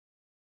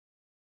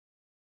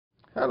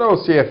Hello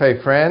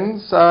CFA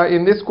friends.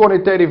 In this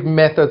quantitative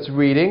methods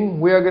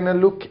reading we are going to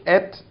look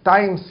at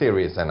time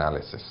series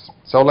analysis.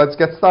 So let's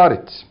get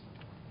started.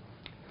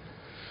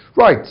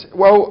 Right,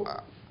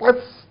 well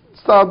let's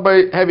start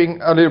by having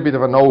a little bit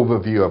of an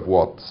overview of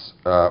what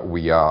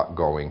we are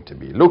going to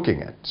be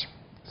looking at.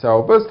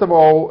 So first of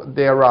all,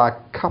 there are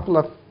a couple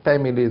of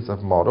families of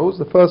models.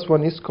 The first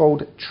one is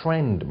called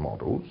trend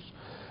models.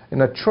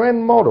 In a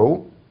trend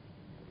model,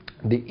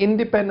 the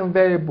independent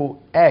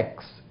variable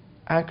x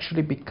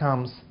actually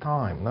becomes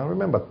time. Now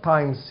remember,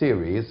 time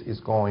series is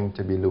going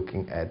to be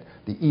looking at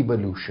the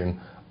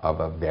evolution of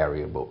a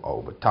variable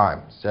over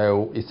time.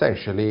 So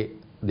essentially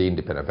the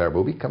independent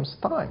variable becomes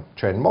time,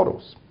 trend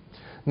models.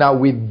 Now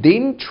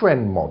within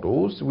trend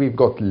models we've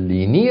got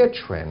linear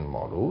trend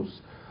models,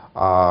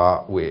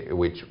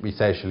 which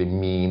essentially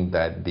mean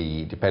that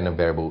the dependent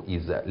variable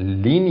is a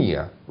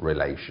linear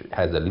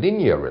has a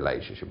linear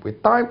relationship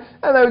with time,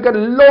 and then we've got a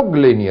log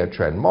linear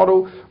trend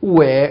model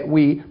where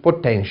we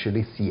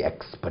potentially see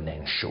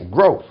exponential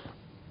growth.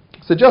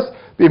 So just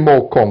be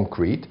more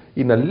concrete,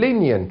 in a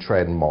linear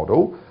trend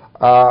model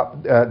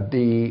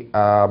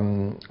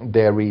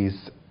there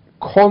is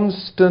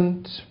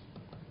constant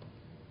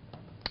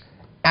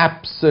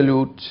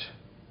absolute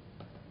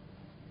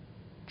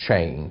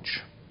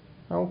change.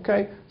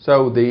 Okay,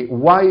 so the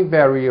y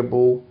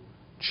variable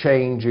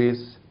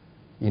changes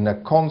in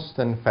a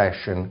constant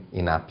fashion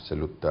in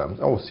absolute terms.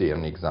 I'll see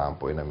an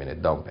example in a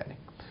minute, don't panic.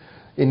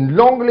 In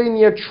long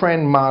linear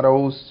trend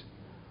models,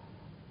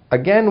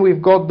 again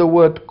we've got the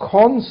word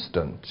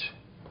constant,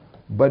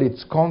 but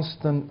it's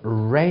constant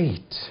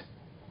rate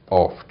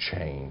of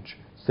change.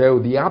 So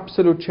the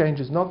absolute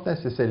change is not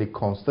necessarily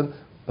constant,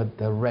 but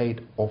the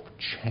rate of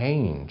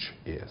change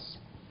is.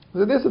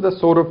 So this is the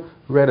sort of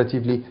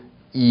relatively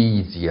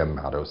easier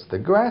models to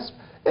grasp.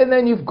 And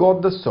then you've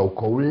got the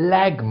so-called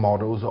lag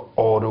models or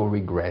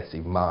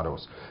autoregressive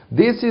models.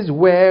 This is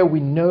where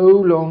we no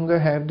longer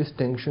have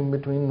distinction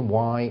between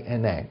y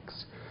and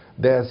x.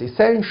 There's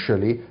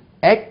essentially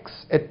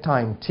x at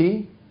time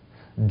t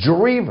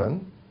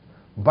driven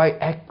by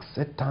x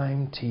at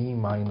time t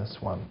minus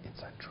 1,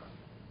 etc.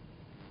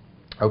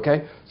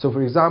 Okay, so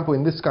for example,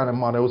 in this kind of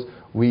models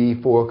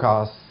we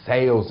forecast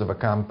sales of a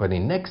company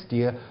next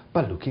year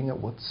by looking at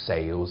what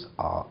sales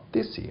are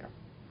this year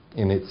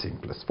in its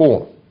simplest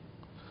form.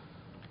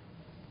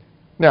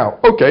 Now,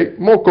 okay,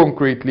 more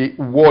concretely,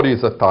 what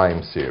is a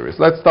time series?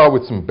 Let's start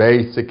with some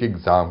basic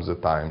examples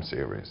of time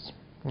series.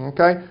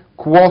 Okay,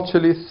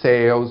 quarterly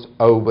sales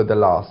over the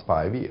last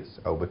 5 years,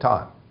 over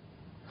time.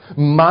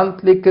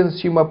 Monthly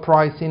consumer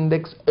price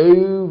index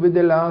over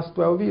the last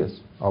 12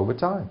 years, over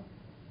time.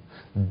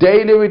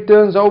 Daily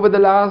returns over the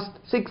last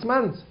 6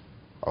 months,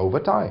 over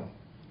time.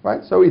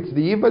 Right? So it's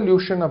the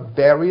evolution of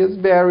various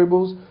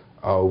variables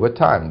over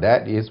time.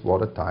 That is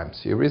what a time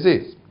series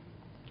is.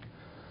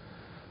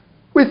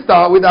 We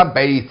start with our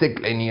basic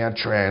linear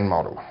trend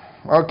model.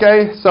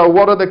 Okay, so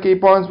what are the key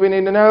points we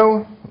need to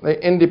know? The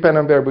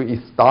independent variable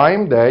is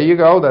time. There you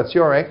go, that's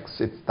your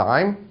x, it's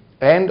time.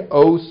 And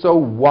also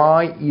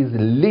y is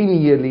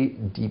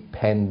linearly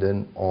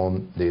dependent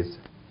on this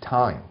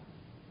time.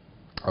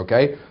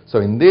 Okay, so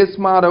in these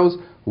models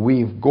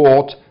we've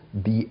got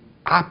the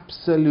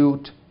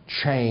absolute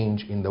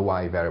change in the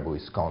y variable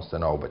is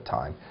constant over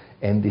time,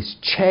 and this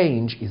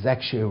change is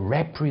actually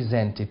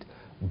represented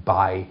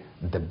by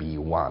the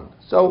b1.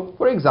 So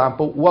for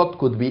example, what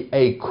could be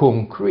a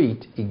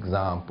concrete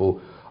example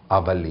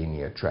of a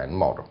linear trend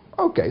model?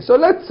 Okay, so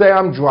let's say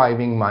I'm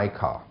driving my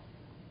car,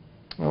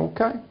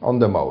 okay, on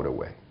the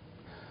motorway,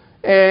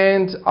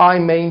 and I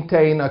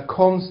maintain a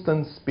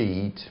constant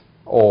speed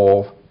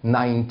of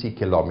 90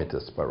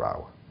 kilometers per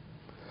hour.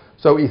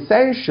 So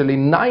essentially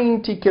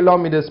 90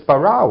 kilometers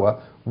per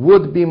hour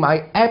would be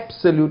my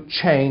absolute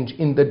change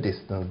in the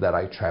distance that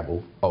I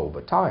travel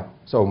over time.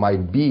 So my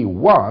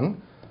B1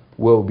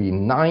 will be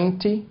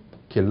 90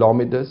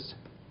 kilometers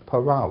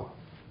per hour.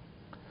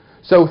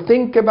 So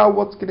think about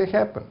what's going to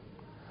happen.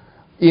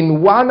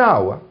 In 1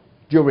 hour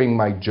during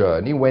my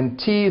journey, when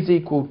t is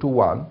equal to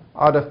 1,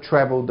 I'd have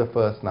traveled the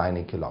first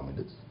 90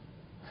 kilometers.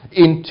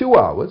 In 2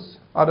 hours,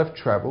 I'd have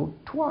traveled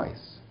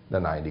twice the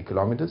 90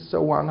 kilometers,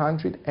 so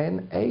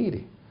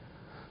 180.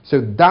 So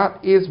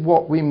that is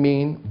what we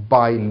mean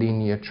by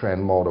linear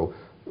trend model.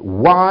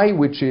 Y,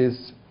 which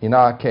is in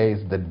our case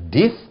the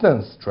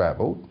distance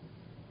traveled,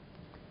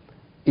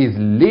 is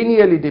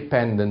linearly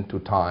dependent to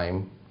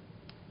time,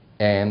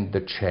 and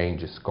the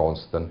change is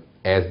constant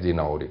as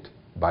denoted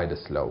by the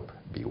slope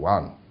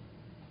b1.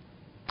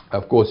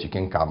 Of course, you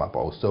can come up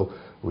also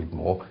with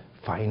more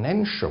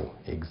financial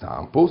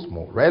examples,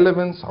 more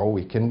relevant, how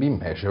we can be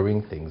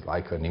measuring things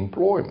like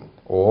unemployment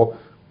or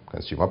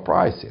consumer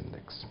price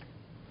index.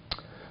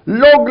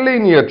 Log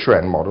linear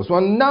trend models. Well,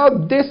 now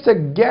this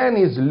again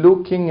is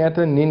looking at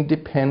an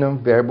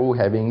independent variable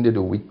having to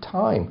do with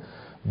time.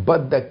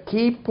 But the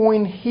key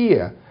point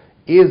here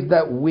is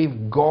that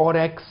we've got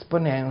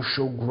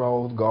exponential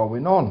growth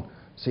going on.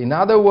 So in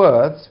other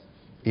words,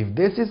 if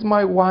this is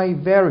my y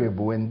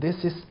variable and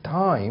this is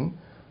time,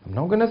 I'm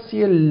not going to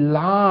see a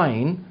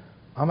line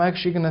I'm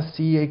actually going to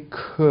see a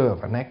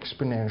curve, an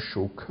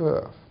exponential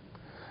curve.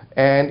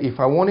 And if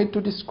I wanted to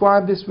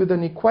describe this with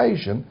an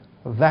equation,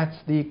 that's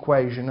the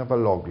equation of a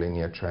log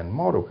linear trend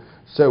model.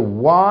 So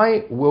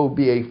y will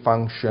be a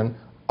function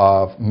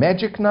of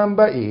magic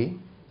number e,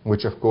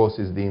 which of course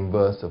is the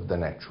inverse of the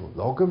natural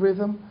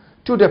logarithm,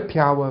 to the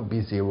power of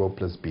b0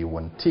 plus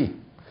b1t.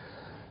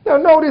 Now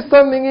notice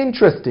something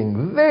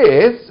interesting.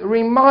 This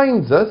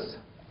reminds us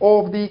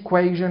of the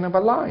equation of a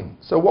line.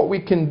 So what we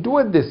can do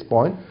at this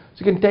point is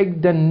we can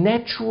take the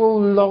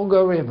natural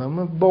logarithm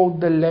of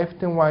both the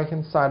left and right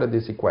hand side of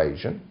this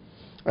equation.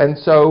 And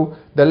so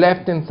the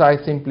left hand side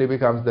simply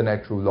becomes the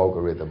natural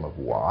logarithm of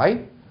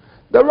y.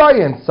 The right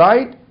hand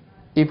side,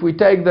 if we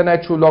take the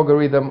natural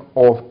logarithm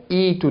of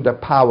e to the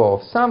power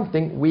of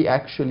something, we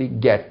actually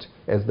get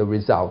as the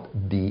result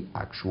the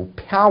actual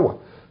power.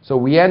 So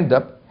we end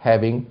up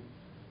having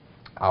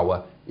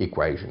our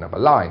equation of a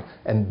line.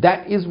 And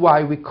that is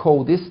why we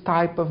call this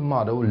type of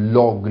model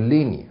log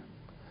linear.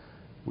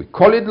 We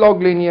call it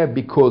log linear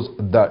because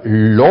the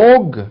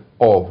log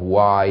of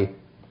y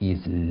is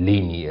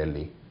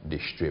linearly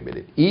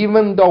distributed.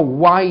 Even though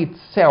y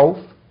itself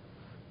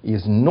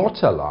is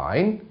not a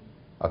line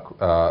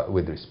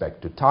with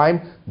respect to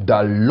time,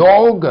 the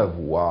log of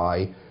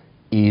y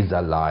is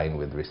a line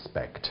with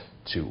respect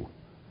to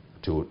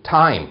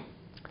time.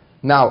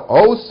 Now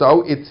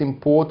also it's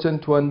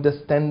important to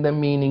understand the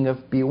meaning of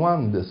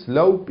b1, the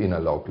slope in a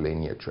log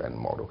linear trend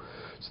model.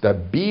 So the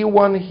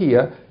b1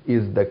 here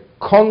is the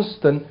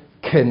constant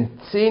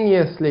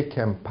continuously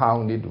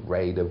compounded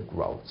rate of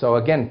growth. So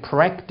again,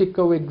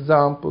 practical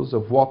examples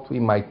of what we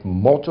might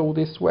model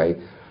this way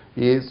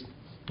is,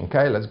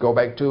 okay, let's go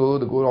back to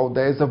the good old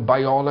days of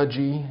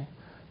biology,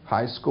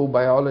 high school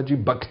biology,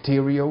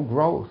 bacterial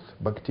growth.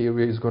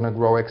 Bacteria is going to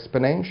grow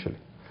exponentially.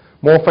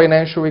 More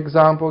financial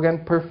example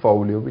again,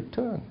 portfolio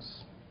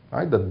returns.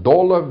 Right? The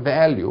dollar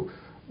value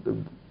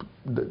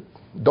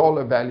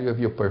of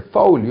your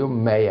portfolio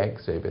may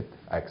exhibit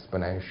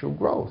exponential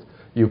growth.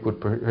 You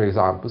could, for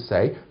example,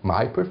 say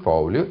my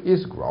portfolio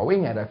is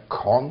growing at a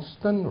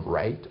constant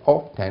rate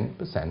of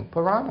 10%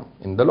 per annum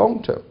in the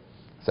long term.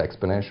 It's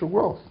exponential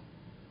growth.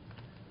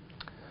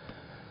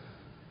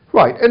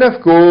 Right, and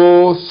of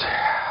course,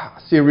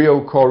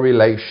 serial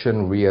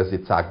correlation rears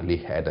its ugly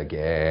head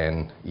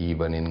again,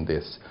 even in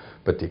this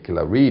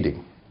particular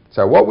reading.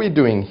 So what we're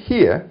doing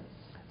here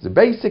is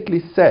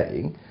basically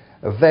saying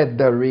that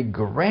the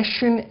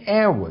regression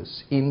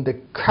errors in the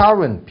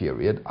current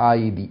period,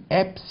 i.e. the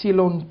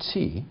epsilon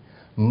t,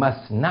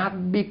 must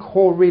not be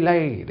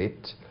correlated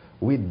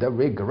with the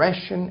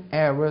regression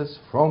errors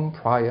from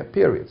prior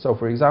periods. So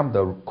for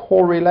example, the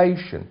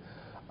correlation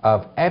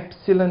of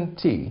epsilon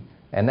t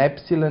and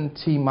epsilon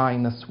t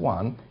minus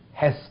 1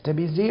 has to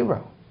be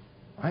 0,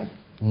 right?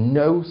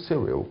 No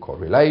serial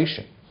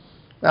correlation.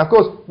 Now, of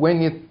course,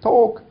 when you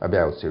talk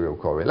about serial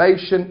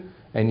correlation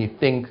and you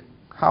think,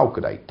 how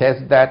could I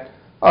test that?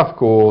 Of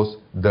course,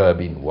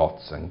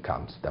 Durbin-Watson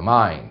comes to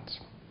mind.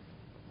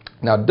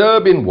 Now,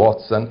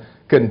 Durbin-Watson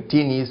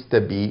continues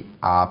to be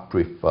our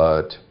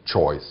preferred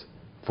choice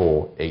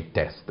for a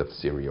test of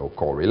serial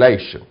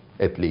correlation,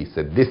 at least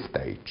at this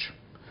stage.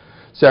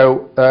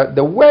 So,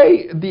 the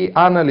way the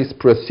analyst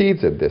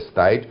proceeds at this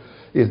stage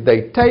is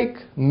they take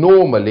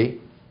normally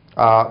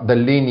the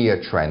linear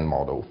trend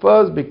model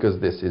first, because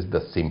this is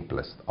the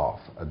simplest of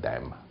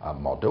them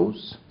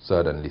models,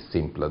 certainly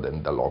simpler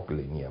than the log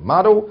linear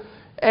model,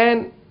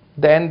 and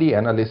then the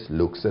analyst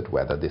looks at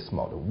whether this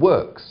model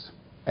works.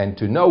 And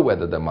to know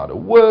whether the model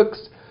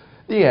works,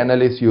 the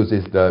analyst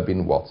uses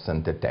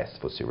Durbin-Watson to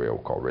test for serial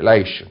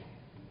correlation.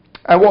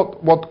 And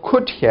what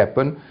could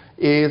happen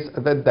is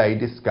that they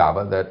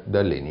discover that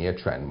the linear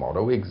trend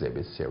model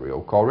exhibits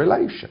serial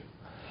correlation.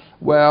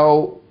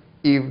 Well,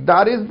 if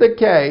that is the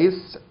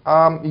case,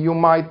 you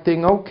might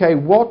think, okay,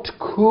 what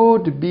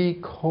could be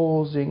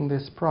causing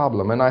this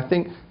problem? And I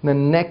think the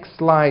next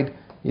slide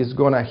is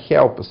going to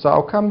help us. So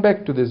I'll come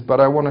back to this, but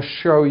I want to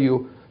show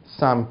you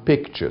some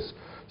pictures.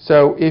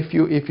 So if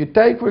you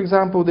take, for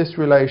example, this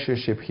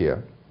relationship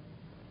here,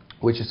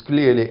 which is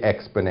clearly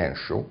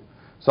exponential,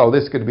 so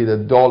this could be the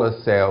dollar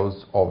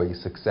sales of a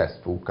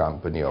successful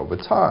company over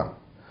time.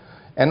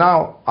 And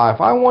now, if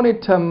I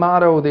wanted to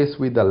model this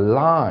with a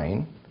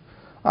line,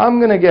 I'm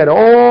going to get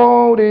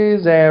all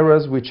these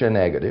errors which are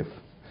negative,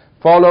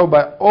 followed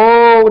by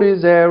all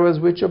these errors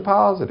which are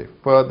positive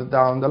further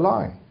down the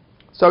line.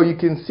 So you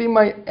can see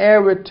my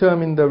error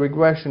term in the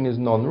regression is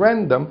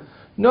non-random.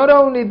 Not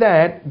only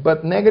that,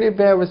 but negative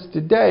errors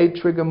today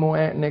trigger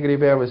more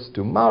negative errors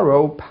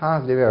tomorrow,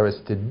 positive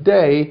errors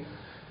today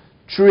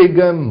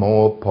trigger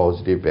more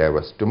positive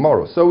errors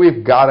tomorrow. So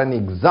we've got an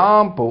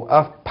example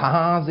of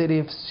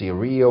positive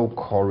serial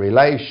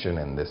correlation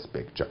in this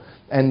picture.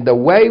 And the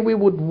way we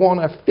would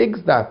want to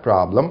fix that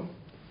problem,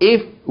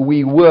 if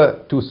we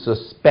were to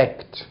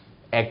suspect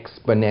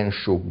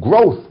exponential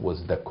growth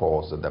was the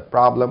cause of the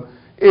problem,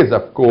 is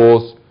of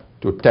course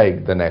to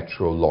take the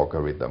natural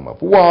logarithm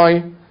of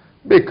y,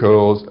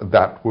 because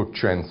that would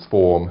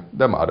transform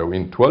the model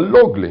into a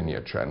log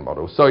linear trend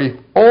model. So if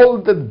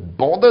all that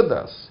bothered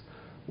us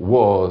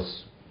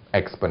was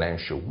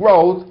exponential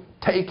growth,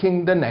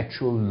 taking the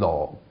natural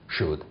log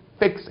should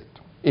fix it.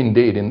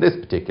 Indeed, in this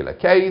particular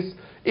case,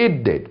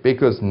 it did,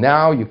 because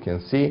now you can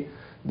see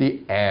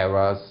the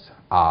errors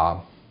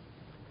are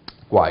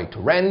quite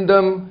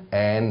random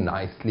and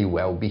nicely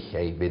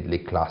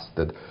well-behavedly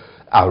clustered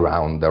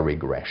around the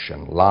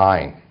regression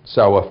line.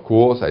 So, of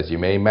course, as you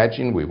may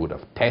imagine, we would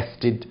have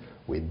tested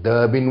with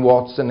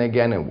Durbin-Watson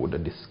again and would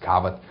have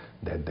discovered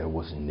that there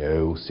was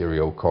no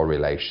serial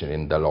correlation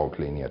in the log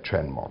linear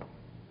trend model.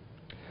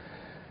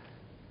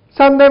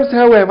 Sometimes,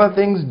 however,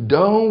 things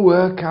don't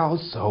work out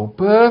so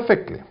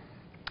perfectly.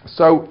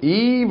 So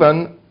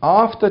even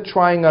after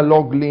trying a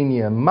log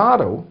linear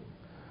model,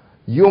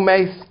 you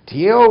may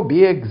still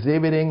be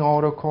exhibiting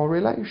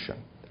autocorrelation,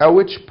 at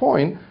which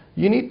point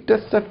you need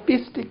to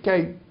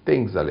sophisticate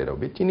things a little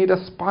bit. You need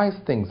to spice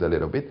things a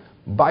little bit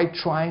by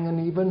trying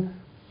an even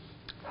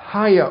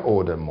higher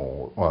order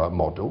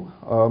model,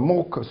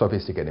 more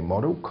sophisticated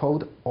model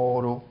called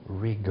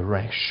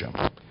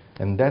autoregression.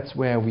 And that's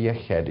where we are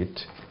headed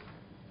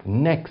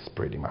next,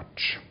 pretty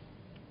much.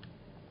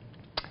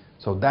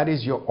 So that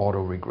is your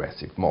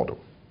autoregressive model.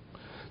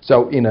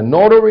 So in an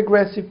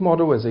autoregressive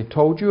model, as I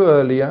told you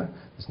earlier,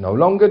 there's no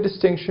longer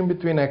distinction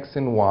between x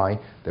and y.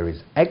 There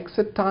is x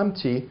at time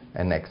t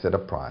and x at a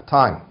prior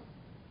time.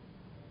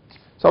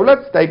 So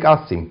let's take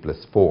our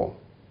simplest form,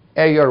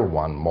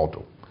 AR1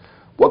 model.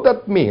 What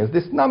that means,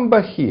 this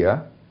number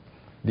here,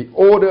 the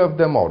order of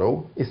the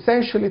model,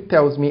 essentially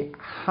tells me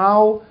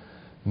how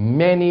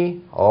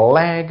many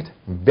lagged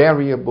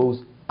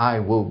variables I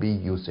will be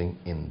using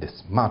in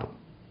this model.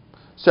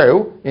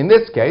 So, in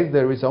this case,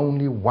 there is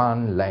only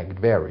one lagged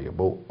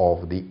variable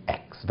of the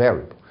x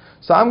variable.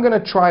 So I'm going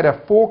to try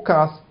to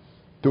forecast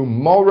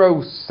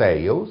tomorrow's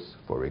sales,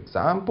 for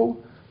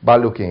example, by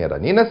looking at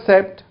an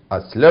intercept,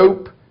 a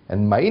slope,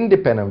 and my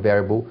independent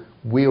variable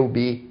will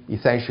be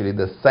essentially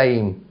the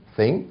same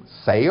thing,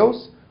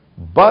 sales,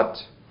 but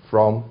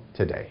from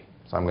today.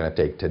 So I'm going to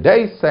take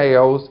today's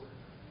sales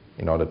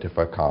in order to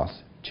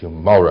forecast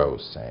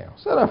tomorrow's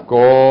sales. And of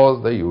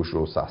course, the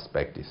usual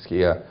suspect is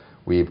here.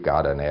 We've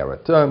got an error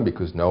term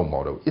because no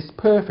model is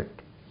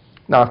perfect.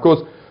 Now, of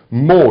course,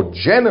 more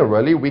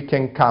generally, we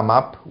can come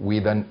up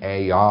with an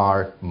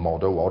AR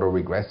model,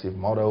 autoregressive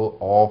model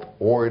of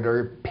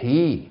order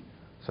P.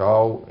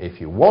 So if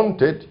you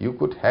wanted, you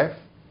could have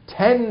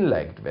 10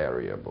 lagged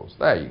variables.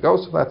 There you go.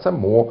 So that's a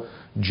more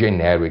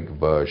generic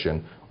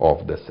version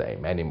of the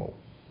same animal.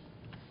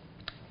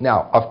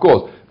 Now, of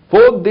course,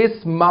 for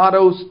these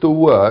models to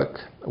work,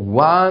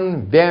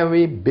 one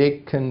very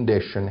big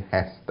condition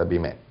has to be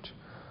met.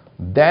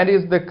 That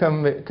is the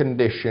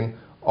condition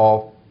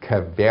of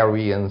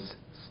covariance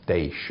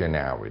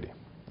stationarity.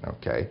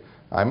 Okay,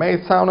 I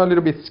may sound a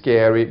little bit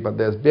scary, but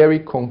there's very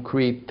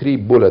concrete 3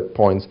 bullet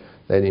points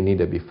that you need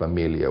to be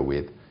familiar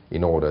with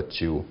in order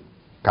to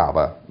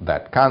cover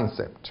that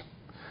concept.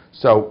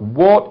 So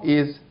what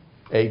is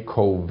a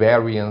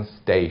covariance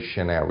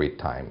stationary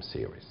time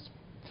series?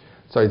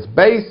 So it's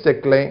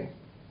basically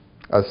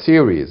a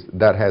series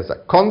that has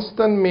a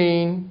constant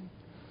mean,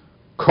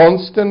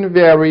 constant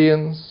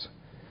variance,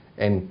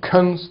 and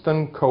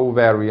constant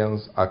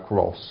covariance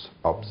across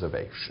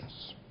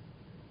observations.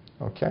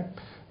 Okay?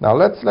 Now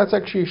let's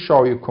actually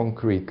show you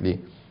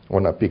concretely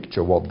on a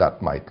picture what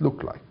that might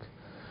look like.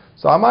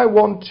 So I might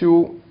want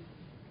to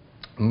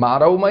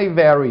model my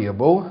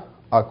variable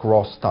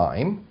across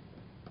time,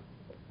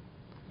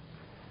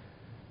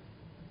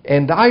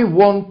 and I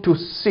want to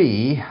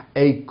see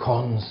a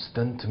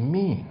constant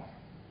mean.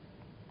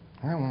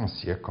 I want to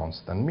see a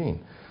constant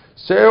mean.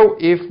 So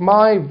if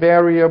my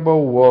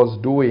variable was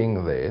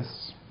doing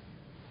this,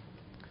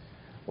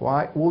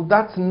 well,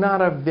 that's not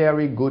a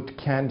very good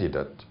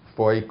candidate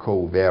for a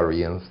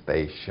covariance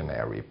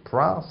stationary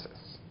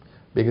process,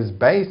 because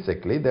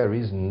basically there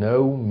is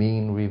no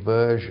mean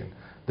reversion.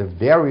 The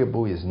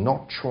variable is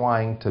not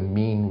trying to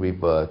mean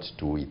revert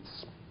to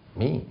its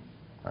mean.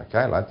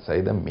 Okay, let's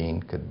say the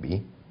mean could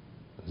be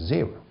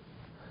 0.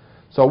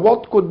 So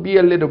what could be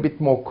a little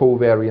bit more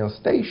covariance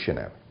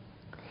stationary?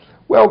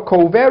 Well,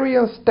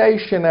 covariance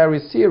stationary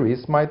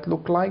series might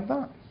look like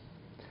that.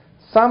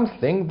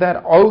 Something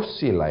that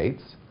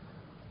oscillates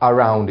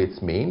around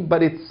its mean,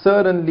 but it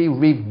certainly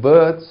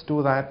reverts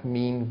to that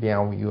mean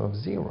value of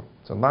 0.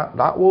 So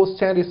that will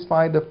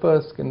satisfy the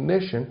first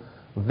condition,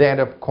 that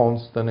of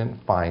constant and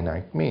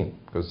finite mean,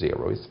 because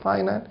 0 is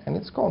finite and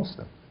it's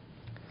constant.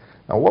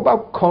 Now, what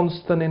about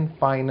constant and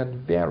finite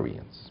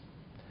variance?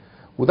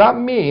 Well, that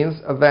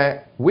means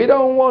that we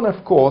don't want,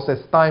 of course, as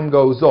time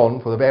goes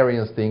on, for the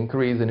variance to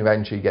increase and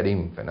eventually get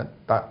infinite.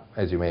 That,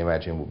 as you may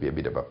imagine, will be a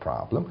bit of a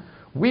problem.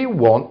 We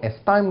want, as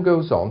time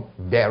goes on,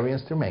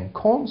 variance to remain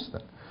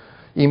constant.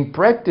 In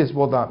practice,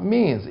 what that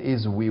means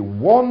is we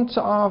want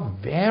our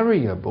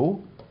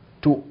variable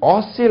to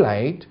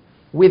oscillate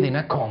within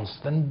a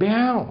constant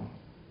bound,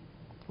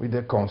 with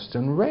a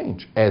constant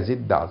range, as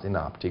it does in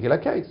our particular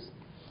case.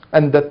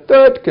 And the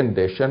third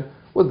condition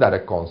was that a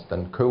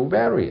constant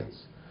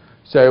covariance.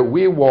 So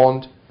we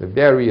want the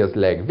various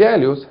lag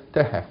values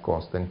to have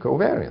constant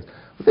covariance.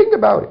 Think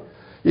about it.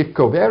 if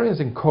covariance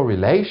and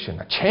correlation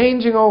are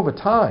changing over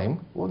time,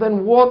 well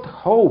then what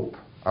hope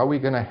are we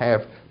going to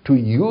have to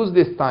use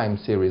this time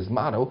series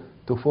model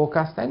to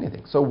forecast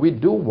anything? So we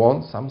do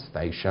want some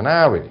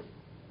stationarity.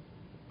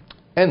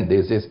 And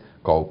this is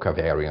called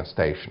covariance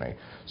stationary.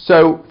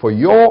 So for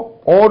your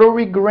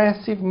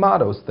autoregressive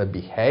models that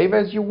behave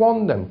as you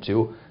want them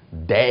to,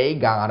 they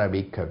gotta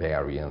be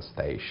covariance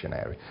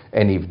stationary.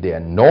 And if they're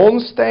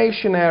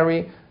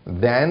non-stationary,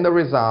 then the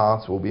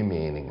results will be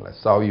meaningless.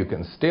 So you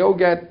can still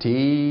get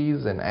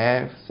T's and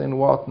F's and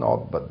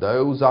whatnot, but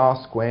those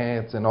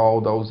R-squareds and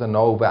all those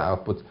ANOVA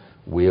outputs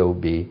will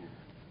be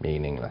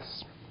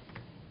meaningless.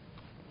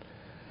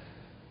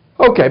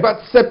 Okay, but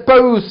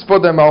suppose for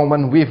the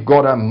moment we've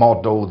got a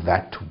model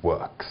that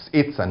works.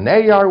 It's an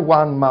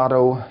AR1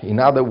 model. In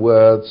other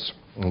words,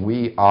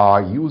 we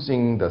are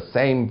using the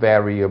same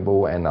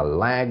variable and a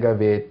lag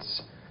of it,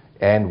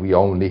 and we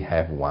only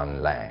have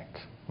one lag.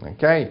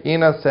 Okay,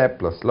 intercept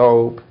plus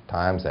slope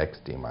times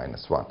xt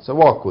minus 1. So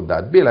what could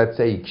that be? Let's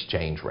say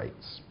exchange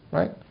rates,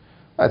 right?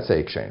 Let's say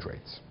exchange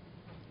rates.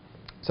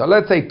 So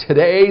let's say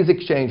today's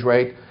exchange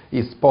rate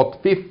is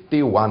spot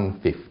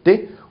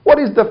 51.50. What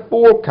is the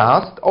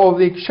forecast of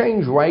the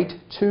exchange rate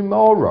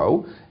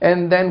tomorrow?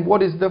 And then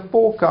what is the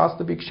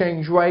forecast of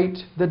exchange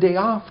rate the day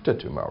after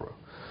tomorrow?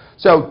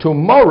 So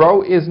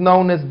tomorrow is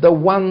known as the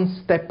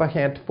one step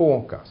ahead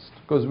forecast,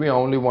 because we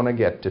only want to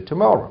get to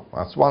tomorrow.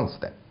 That's one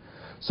step.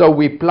 So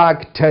we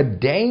plug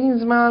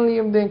today's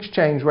value of the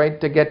exchange rate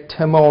to get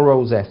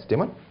tomorrow's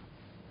estimate.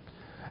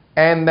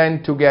 And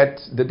then to get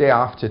the day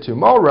after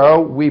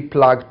tomorrow, we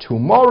plug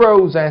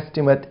tomorrow's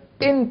estimate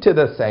into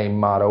the same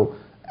model,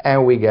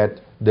 and we get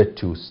the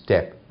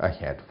two-step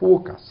ahead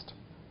forecast.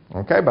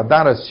 Okay, but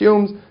that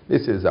assumes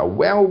this is a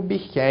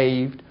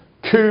well-behaved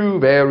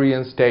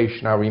covariance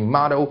stationary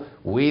model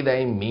with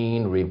a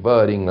mean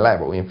reverting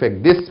level. In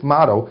fact, this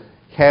model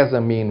has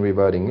a mean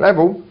reverting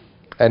level,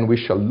 and we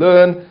shall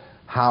learn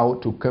how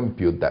to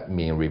compute that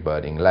mean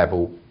reverting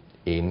level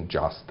in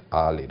just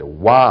a little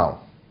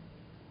while.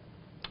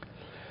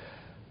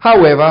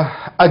 However,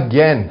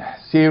 again,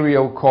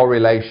 serial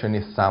correlation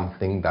is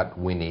something that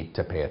we need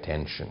to pay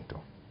attention to.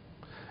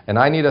 And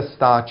I need to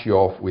start you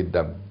off with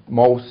the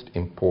most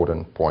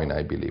important point,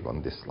 I believe,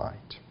 on this slide.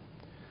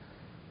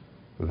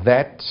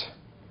 That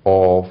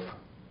of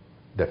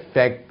the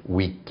fact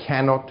we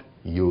cannot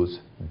use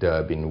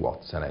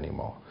Durbin-Watson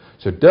anymore.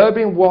 So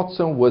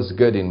Durbin-Watson was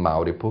good in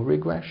multiple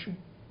regression.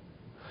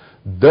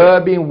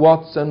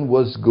 Durbin-Watson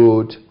was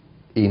good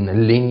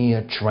in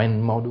linear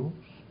trend models.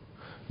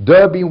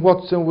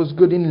 Durbin-Watson was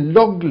good in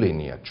log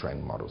linear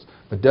trend models.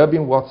 But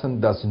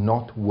Durbin-Watson does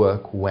not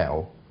work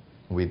well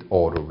with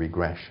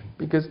autoregression,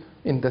 because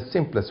in the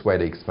simplest way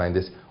to explain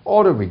this,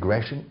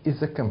 autoregression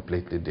is a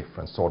completely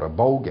different sort of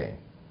ball game,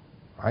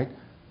 right?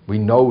 We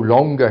no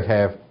longer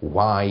have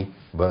y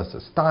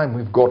versus time.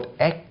 We've got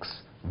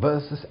x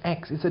versus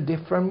x. It's a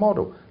different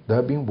model.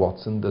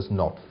 Durbin-Watson does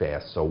not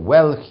fare so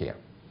well here.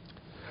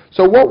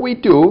 So what we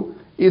do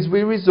is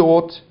we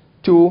resort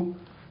to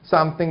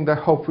something that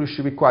hopefully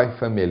should be quite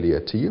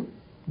familiar to you,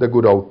 the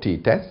good old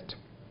t-test.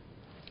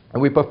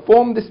 And we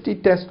perform this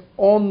t-test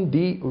on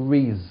the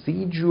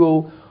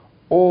residual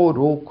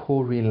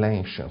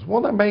autocorrelations.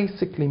 What that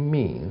basically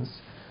means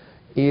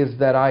is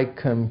that I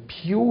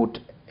compute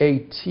a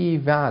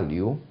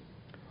t-value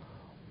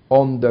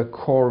on the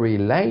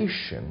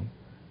correlation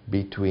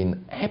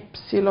between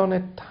epsilon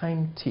at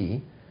time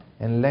t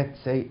and, let's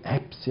say,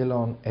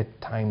 epsilon at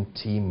time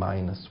t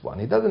minus 1.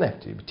 It doesn't have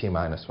to be t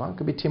minus 1. It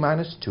could be t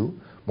minus 2,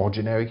 more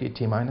generically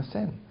t minus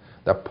n.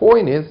 The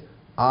point is,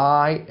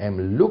 I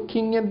am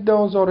looking at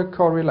those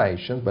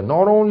autocorrelations, but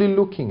not only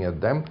looking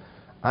at them,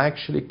 I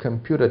actually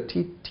compute a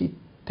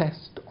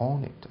t-test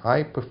on it.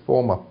 I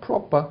perform a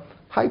proper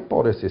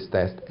hypothesis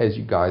test, as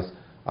you guys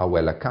are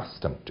well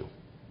accustomed to.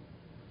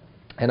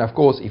 And of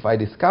course, if I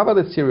discover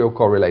that serial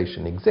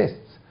correlation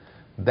exists,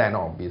 then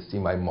obviously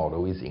my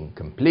model is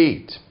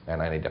incomplete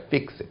and I need to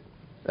fix it.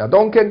 Now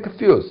don't get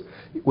confused.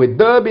 With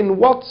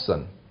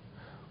Durbin-Watson,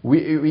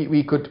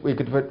 we could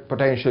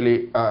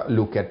potentially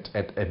look at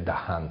the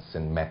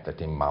Hansen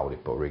method in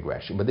multiple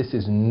regression, but this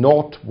is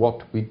not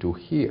what we do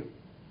here.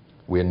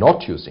 We're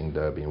not using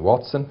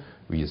Durbin-Watson,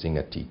 we're using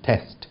a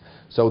t-test.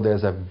 So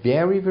there's a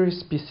very, very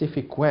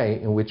specific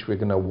way in which we're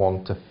going to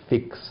want to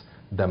fix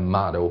the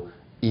model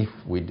if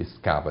we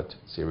discovered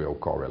serial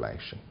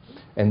correlation.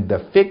 And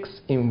the fix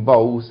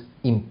involves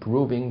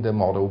improving the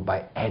model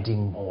by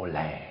adding more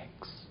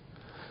lags.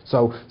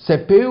 So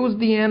suppose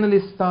the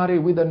analyst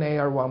started with an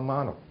AR1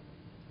 model.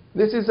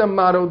 This is a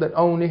model that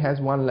only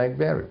has one lag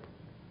variable.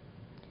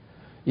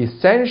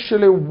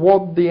 Essentially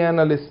what the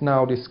analyst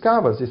now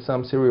discovers is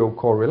some serial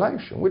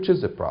correlation, which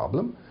is a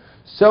problem.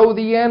 So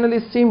the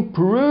analyst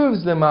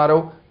improves the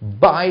model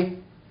by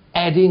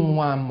adding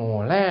one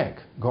more lag,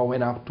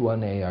 going up to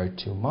an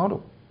AR2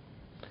 model.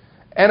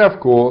 And of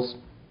course,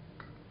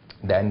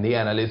 then the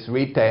analyst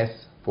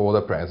retests for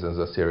the presence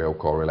of serial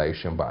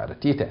correlation via the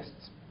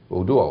t-tests.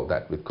 We'll do all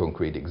that with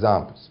concrete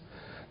examples.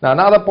 Now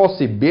another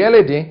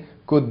possibility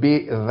could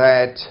be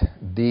that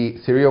the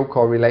serial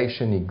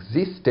correlation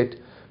existed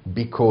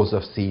because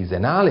of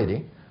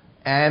seasonality,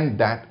 and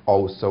that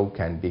also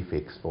can be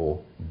fixed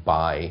for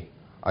by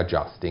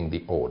adjusting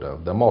the order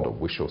of the model.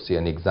 We shall see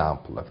an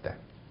example of that.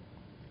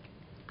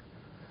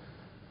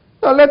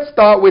 Now let's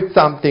start with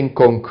something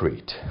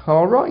concrete.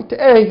 All right,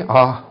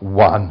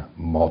 AR1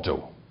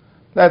 model.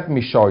 Let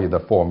me show you the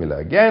formula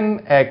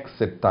again. X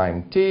at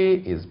time t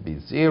is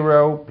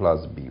b0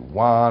 plus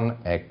b1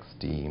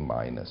 xt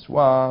minus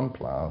 1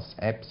 plus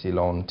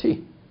epsilon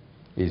t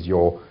is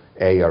your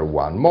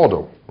AR1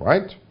 model,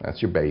 right?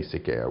 That's your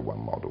basic AR1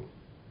 model.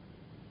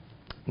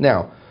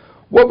 Now,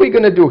 what we're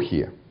going to do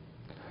here,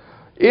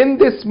 in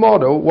this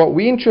model, what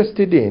we're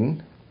interested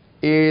in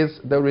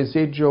is the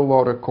residual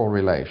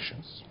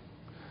autocorrelations.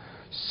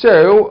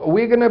 So,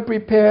 we're going to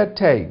prepare a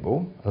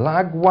table,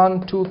 lag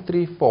 1, 2,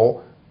 3,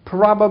 4.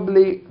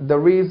 Probably the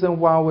reason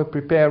why we're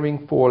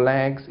preparing 4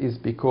 lags is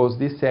because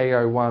this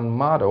AR1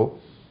 model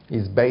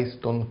is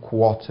based on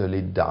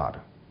quarterly data.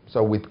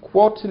 So with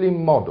quarterly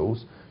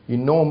models, you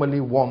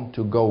normally want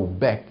to go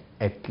back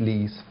at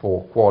least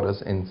 4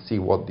 quarters and see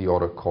what the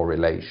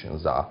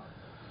autocorrelations are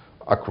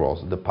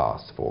across the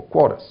past 4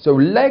 quarters. So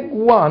leg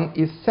 1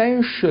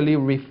 essentially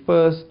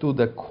refers to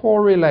the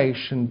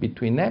correlation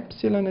between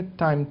epsilon at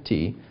time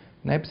t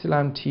and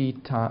epsilon t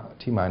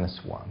minus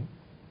 1.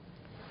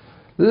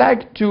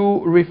 Leg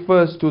 2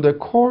 refers to the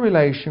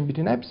correlation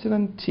between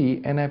epsilon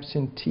t and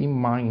epsilon t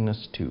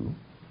minus 2.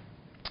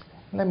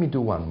 Let me do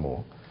one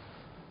more.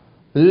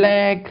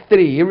 Leg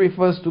 3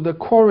 refers to the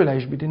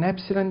correlation between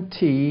epsilon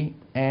t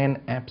and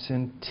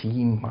epsilon t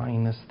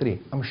minus 3.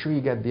 I'm sure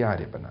you get the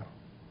idea by now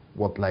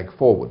what leg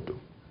 4 would do.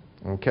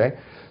 Okay?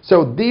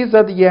 So these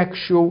are the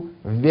actual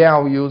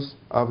values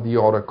of the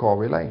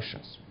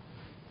autocorrelations.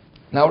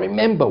 Now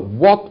remember,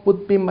 what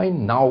would be my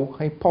null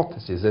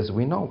hypothesis as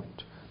we know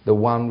it? The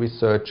one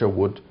researcher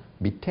would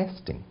be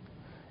testing.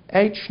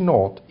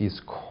 H0 is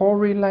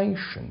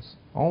correlations.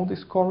 All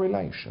these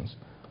correlations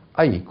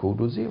are equal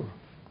to 0.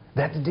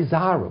 That's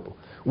desirable.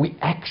 We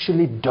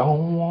actually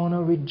don't want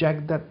to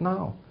reject that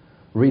now.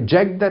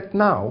 Reject that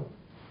now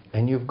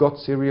and you've got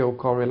serial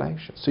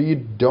correlation. So you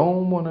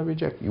don't want to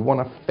reject it. You want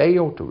to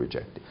fail to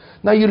reject it.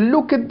 Now you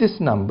look at these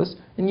numbers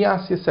and you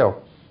ask yourself,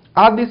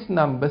 are these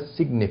numbers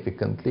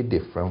significantly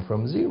different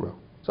from 0?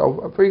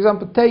 So for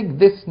example, take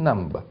this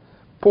number.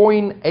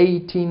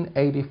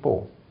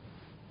 0.1884.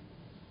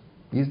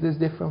 Is this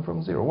different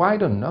from 0? Well, I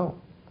don't know.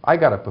 I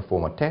got to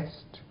perform a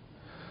test.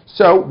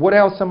 So what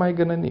else am I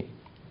going to need?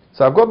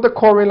 So I've got the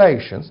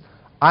correlations.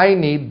 I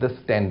need the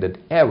standard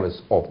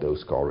errors of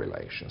those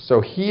correlations.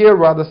 So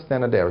here are the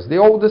standard errors.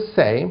 They're all the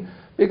same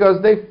because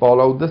they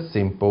follow the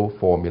simple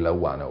formula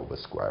 1 over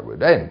square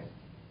root n.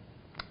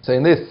 So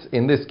in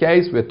this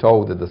case, we're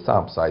told that the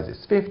sample size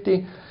is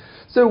 50.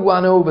 So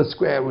 1 over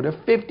square root of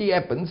 50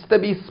 happens to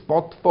be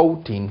spot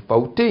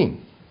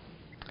 1414.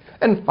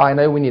 And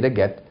finally, we need to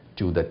get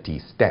to the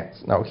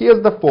t-stats. Now,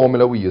 here's the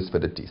formula we use for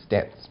the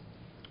t-stats.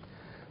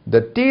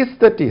 The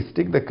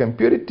t-statistic, the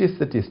computed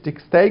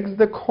t-statistics, takes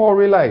the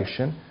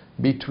correlation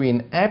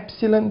between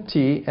epsilon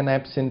t and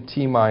epsilon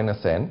t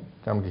minus n,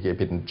 I'm going to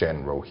keep it in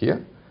general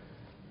here,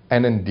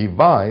 and then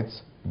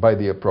divides by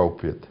the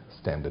appropriate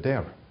standard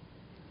error.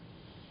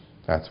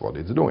 That's what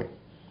it's doing.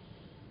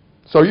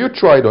 So you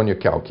try it on your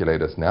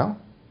calculators now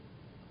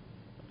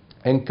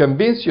and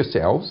convince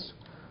yourselves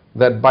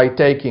that by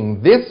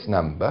taking this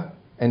number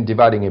and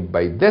dividing it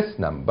by this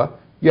number,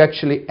 you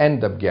actually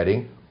end up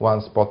getting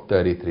 1 spot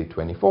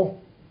 3324.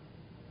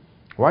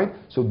 Right?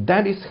 So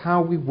that is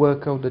how we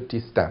work out the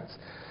t-stats.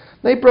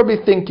 Now you're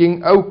probably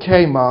thinking,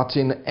 okay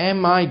Martin,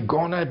 am I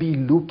gonna be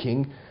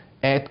looking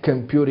at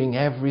computing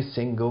every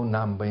single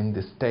number in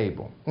this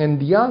table? And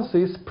the answer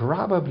is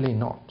probably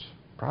not.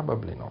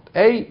 Probably not.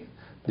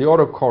 The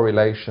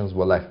autocorrelations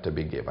will have to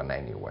be given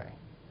anyway.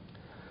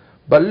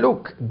 But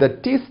look, the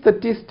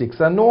t-statistics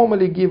are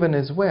normally given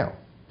as well,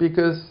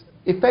 because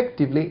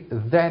effectively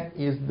that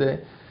is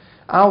the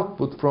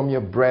output from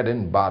your bread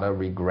and butter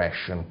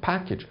regression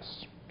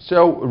packages.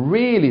 So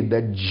really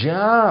the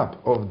job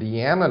of the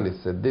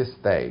analyst at this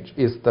stage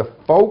is to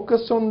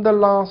focus on the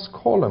last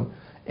column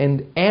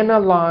and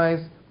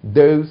analyze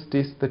those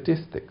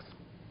t-statistics.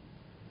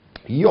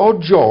 Your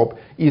job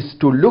is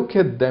to look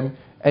at them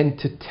and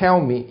to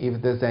tell me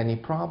if there's any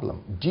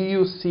problem. Do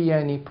you see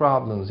any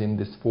problems in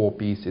these 4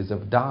 pieces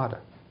of data?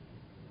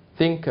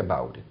 Think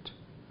about it.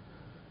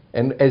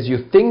 And as you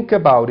think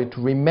about it,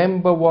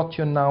 remember what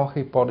your null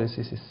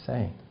hypothesis is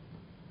saying.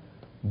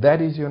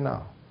 That is your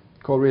null.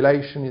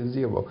 Correlation is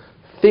 0.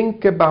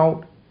 Think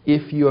about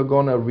if you are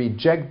going to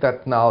reject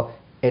that null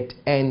at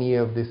any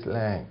of these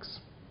lags.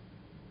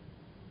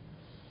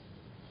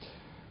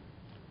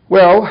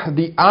 Well,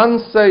 the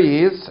answer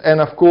is, and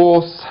of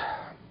course,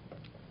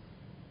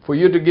 for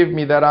you to give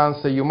me that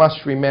answer, you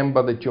must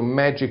remember that your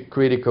magic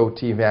critical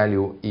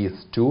t-value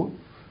is 2.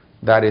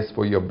 That is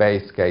for your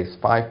base case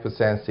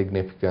 5%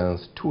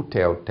 significance,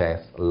 two-tailed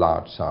test,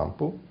 large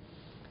sample.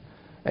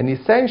 And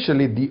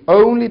essentially, the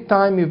only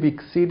time you've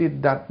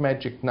exceeded that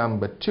magic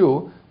number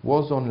 2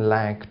 was on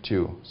lag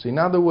 2. So in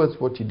other words,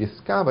 what he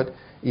discovered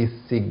is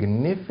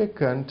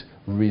significant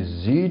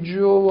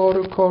residual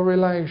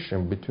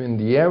autocorrelation between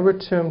the error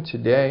term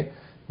today,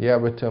 the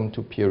error term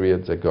 2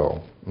 periods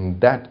ago. And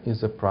that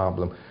is a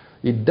problem.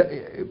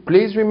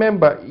 Please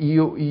remember,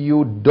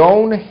 you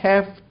don't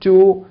have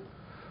to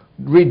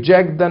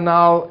reject the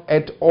null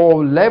at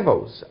all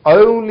levels.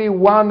 Only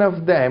one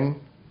of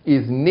them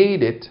is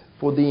needed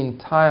for the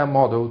entire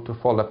model to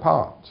fall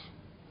apart.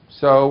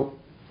 So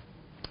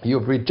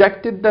you've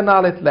rejected the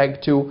null at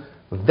leg 2.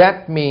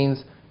 That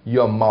means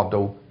your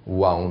model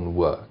won't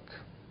work.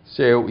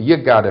 So you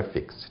gotta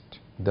fix it.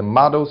 The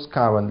model's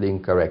currently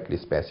incorrectly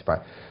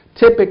specified.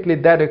 Typically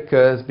that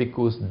occurs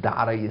because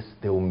data is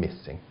still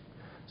missing.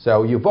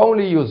 So you've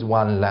only used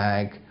one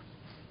lag.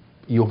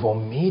 You've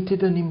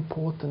omitted an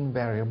important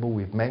variable.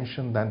 We've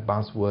mentioned that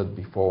buzzword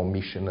before,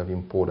 omission of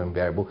important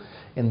variable.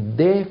 And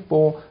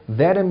therefore,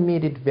 that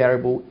omitted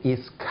variable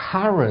is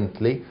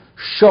currently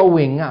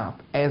showing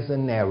up as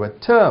an error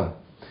term.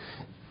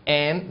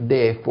 And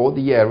therefore,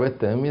 the error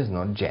term is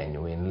not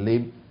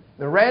genuinely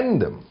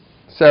random.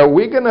 So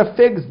we're going to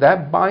fix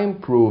that by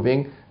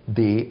improving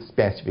the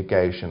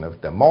specification of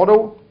the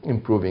model,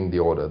 improving the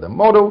order of the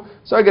model.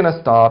 So we're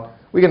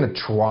going to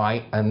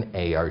try an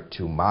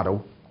AR2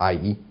 model,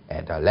 i.e.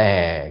 add a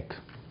lag.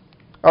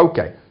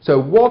 Okay,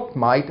 so what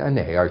might an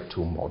AR2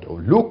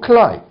 model look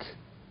like?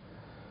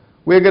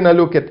 We're going to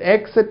look at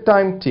x at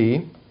time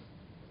t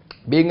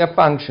being a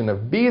function of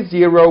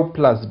b0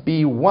 plus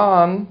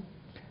b1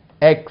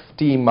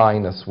 xt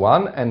minus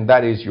 1, and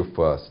that is your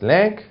first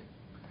leg,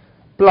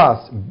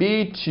 plus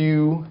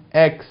b2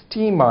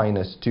 xt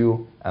minus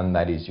 2, and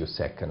that is your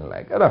second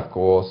leg. And of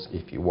course,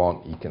 if you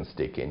want, you can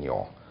stick in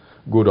your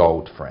good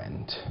old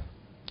friend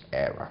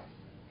error.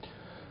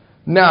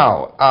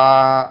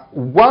 Now,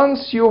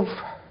 once you've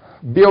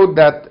built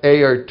that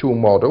AR2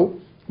 model,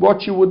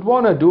 what you would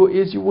want to do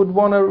is you would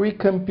want to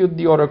recompute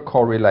the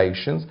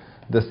autocorrelations,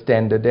 the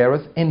standard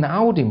errors, and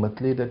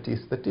ultimately the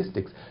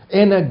t-statistics.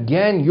 And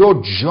again,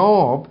 your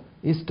job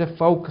is to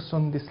focus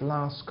on this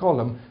last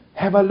column.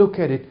 Have a look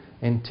at it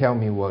and tell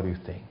me what you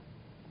think.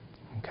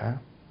 Okay?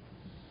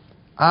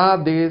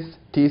 Are these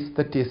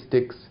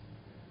t-statistics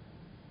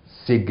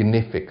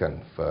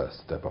significant,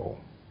 first of all?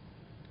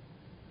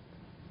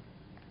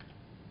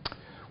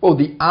 Well,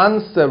 the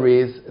answer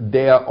is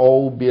they are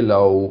all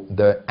below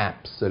the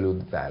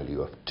absolute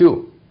value of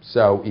 2.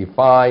 So if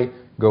I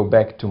go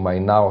back to my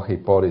null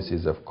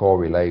hypothesis of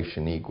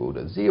correlation equal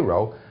to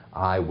 0,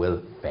 I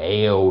will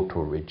fail to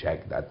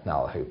reject that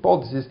null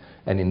hypothesis.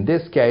 And in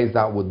this case,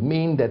 that would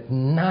mean that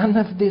none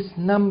of these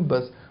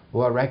numbers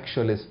were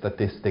actually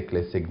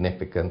statistically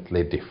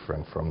significantly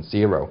different from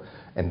 0.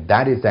 And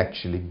that is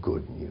actually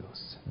good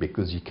news,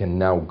 because you can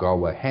now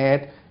go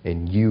ahead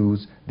and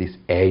use this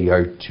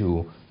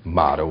AR2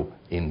 model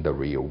in the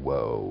real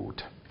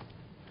world.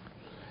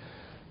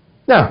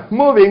 Now,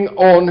 moving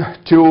on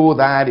to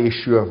that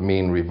issue of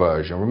mean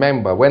reversion.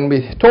 Remember, when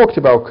we talked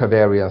about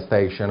covariance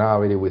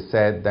stationarity, we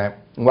said that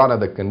one of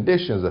the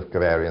conditions of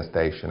covariance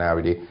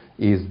stationarity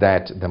is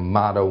that the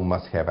model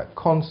must have a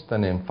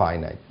constant and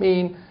finite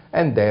mean,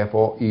 and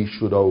therefore it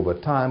should over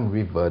time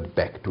revert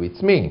back to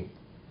its mean.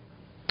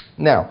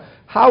 Now,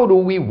 how do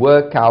we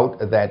work out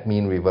that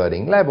mean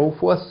reverting level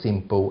for a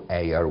simple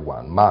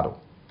AR1 model?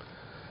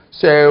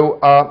 So,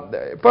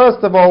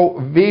 first of all,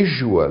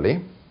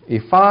 visually,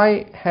 if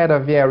I had a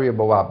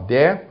variable up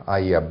there,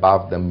 i.e.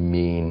 above the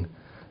mean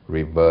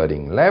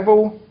reverting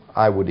level,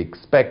 I would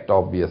expect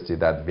obviously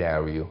that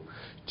value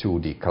to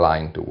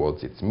decline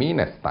towards its mean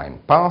as time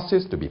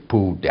passes, to be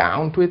pulled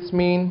down to its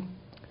mean.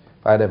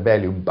 If I had a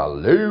value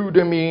below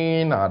the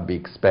mean, I'd be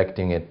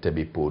expecting it to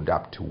be pulled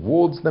up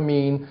towards the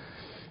mean.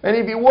 And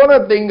if you want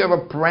to think of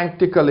a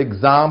practical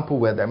example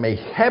where that may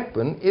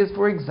happen, is,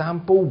 for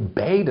example,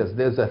 betas.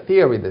 There's a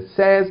theory that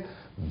says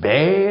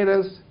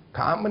betas,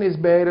 Companies'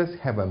 betas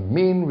have a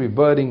mean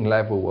reverting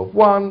level of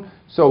 1,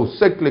 so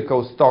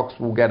cyclical stocks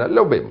will get a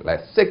little bit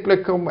less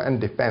cyclical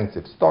and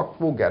defensive stocks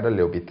will get a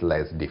little bit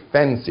less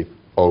defensive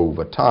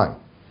over time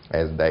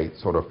as they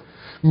sort of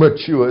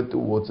mature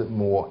towards a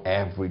more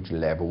average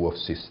level of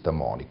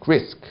systematic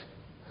risk.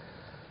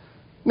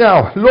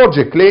 Now,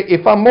 logically,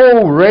 if I'm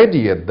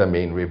already at the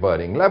mean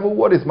reverting level,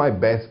 what is my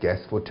best guess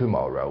for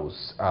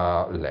tomorrow's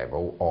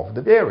level of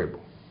the variable?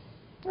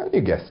 And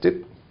you guessed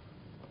it.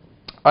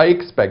 I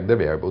expect the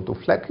variable to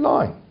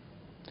flatline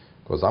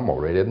because I'm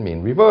already at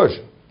mean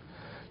reversion.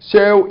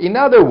 So, in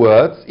other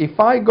words, if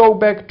I go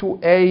back to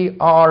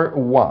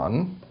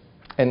AR1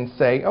 and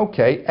say,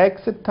 okay,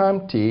 x at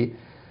time t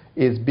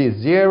is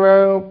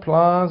b0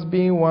 plus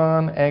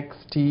b1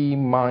 xt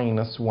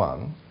minus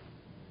 1.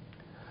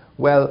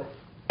 Well,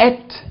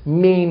 at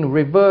mean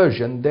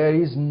reversion, there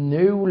is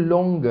no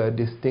longer a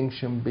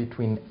distinction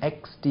between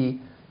xt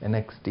and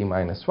xt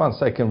minus 1.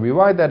 So I can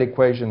rewrite that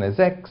equation as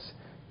x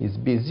is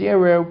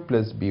b0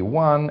 plus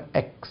b1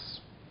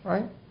 x,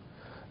 right?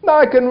 Now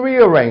I can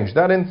rearrange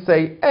that and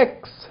say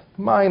x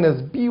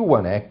minus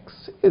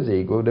b1x is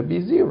equal to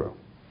b0.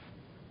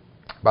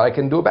 But I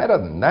can do better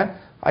than that.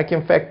 I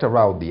can factor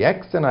out the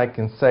x, and I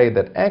can say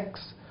that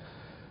x,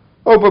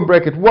 open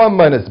bracket 1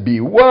 minus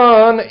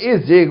b1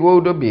 is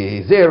equal to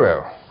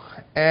b0.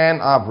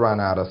 And I've run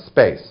out of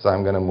space, so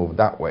I'm going to move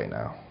that way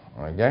now.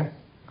 Okay?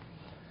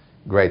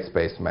 Great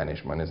space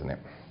management, isn't it?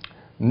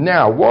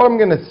 Now, what I'm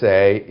going to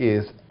say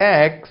is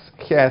x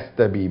has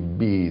to be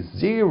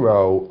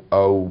b0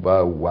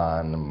 over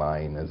 1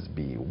 minus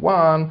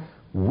b1,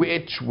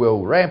 which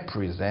will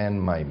represent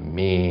my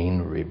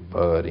mean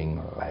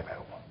reverting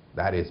level.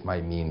 That is my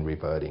mean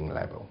reverting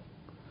level.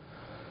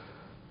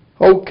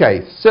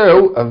 Okay,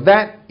 so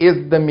that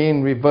is the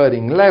mean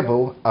reverting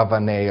level of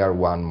an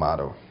AR1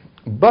 model.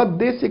 But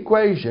this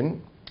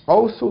equation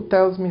also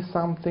tells me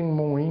something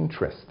more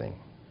interesting.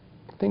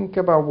 Think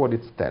about what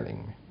it's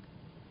telling me.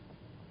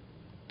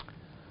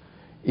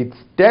 It's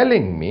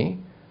telling me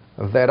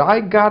that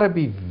I gotta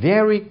be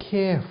very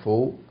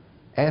careful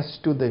as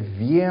to the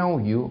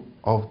value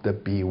of the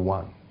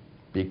B1.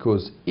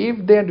 Because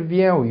if that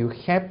value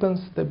happens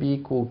to be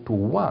equal to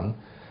 1,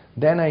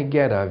 then I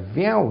get a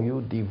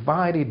value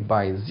divided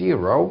by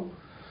 0.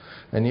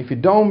 And if you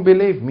don't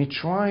believe me,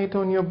 try it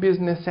on your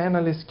business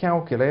analyst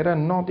calculator.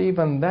 Not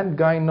even that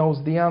guy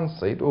knows the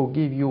answer. It will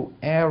give you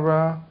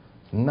error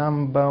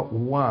number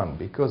 1,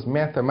 because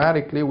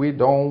mathematically we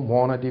don't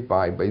want to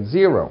divide by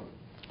 0.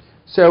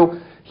 So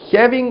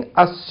having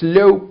a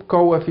slope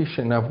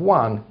coefficient of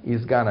 1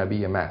 is going to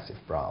be a massive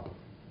problem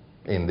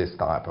in this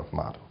type of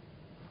model.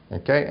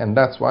 Okay, and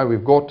that's why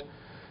we've got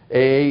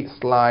a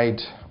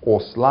slide or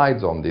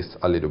slides on this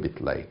a little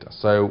bit later.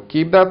 So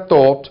keep that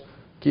thought.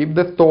 Keep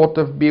the thought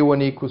of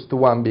b1 equals to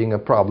 1 being a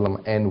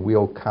problem, and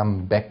we'll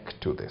come back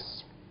to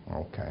this,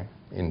 okay,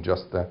 in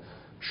just a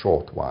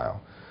short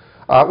while.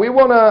 We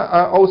want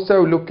to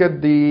also look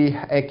at the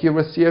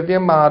accuracy of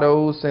your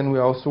models, and we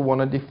also want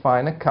to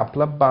define a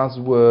couple of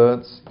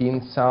buzzwords: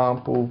 in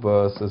sample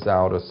versus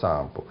out of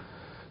sample.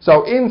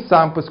 So in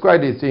sample is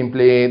quite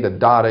simply the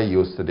data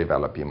used to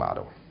develop your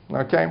model,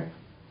 okay?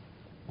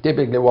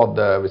 Typically what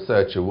the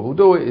researcher will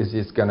do is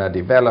he's going to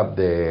develop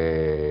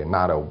the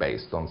model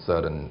based on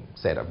certain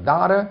set of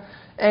data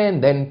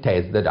and then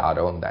test the data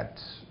on that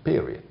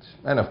period.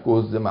 And of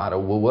course the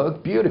model will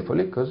work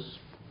beautifully because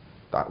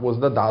that was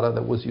the data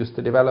that was used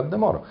to develop the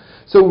model.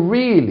 So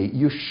really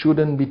you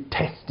shouldn't be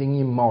testing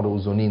your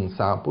models on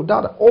in-sample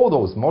data. All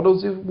those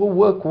models will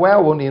work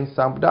well on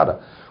in-sample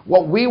data.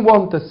 What we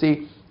want to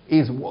see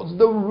is what's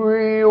the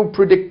real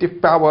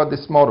predictive power of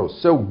this model.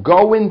 So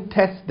go and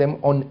test them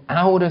on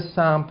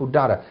out-of-sample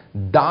data,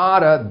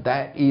 data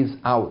that is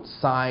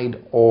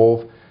outside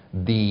of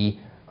the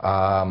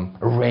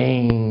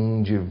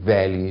range of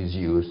values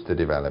used to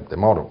develop the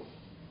model.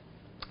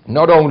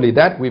 Not only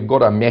that, we've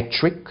got a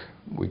metric.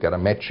 We've got a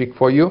metric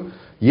for you.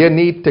 You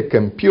need to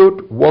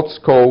compute what's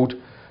called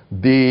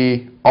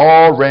the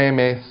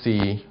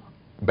RMSE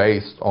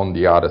based on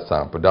the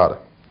out-of-sample data.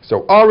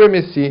 So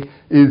RMSE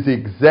is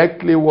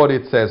exactly what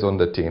it says on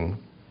the tin.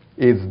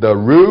 It's the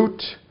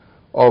root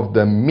of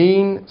the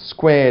mean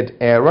squared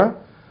error.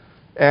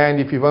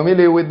 And if you're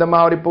familiar with the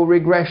multiple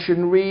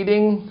regression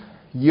reading,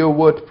 you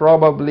would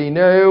probably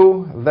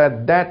know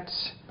that that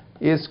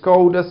is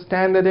called the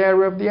standard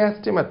error of the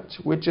estimate,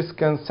 which is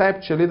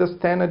conceptually the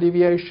standard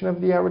deviation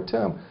of the error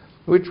term,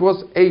 which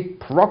was a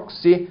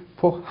proxy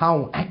for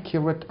how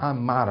accurate our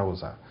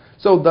models are.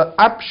 So the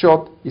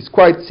upshot is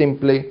quite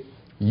simply: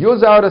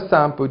 use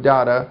out-of-sample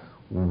data,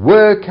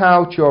 work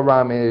out your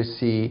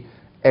RMSE,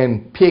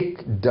 and pick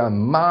the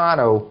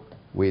model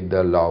with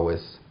the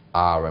lowest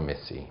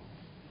RMSE.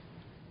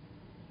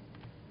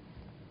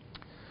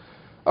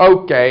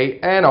 Okay,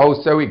 and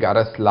also we got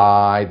a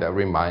slide that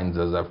reminds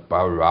us of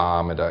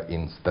parameter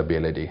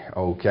instability.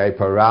 Okay,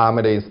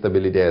 parameter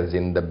instability as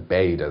in the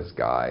betas,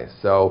 guys.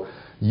 So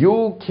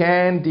you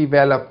can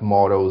develop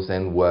models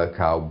and work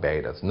out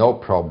betas, no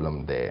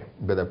problem there.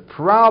 But the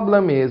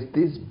problem is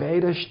these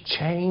betas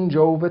change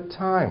over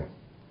time.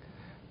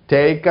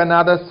 Take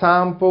another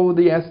sample,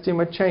 the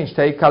estimate change.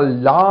 Take a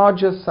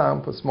larger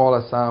sample,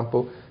 smaller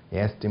sample, the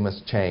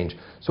estimates change.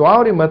 So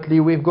ultimately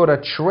we've got a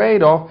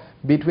trade-off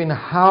between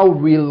how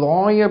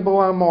reliable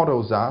our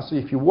models are. So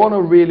if you want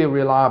a really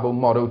reliable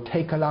model,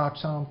 take a large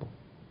sample.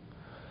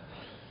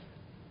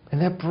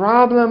 And the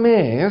problem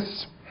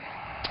is,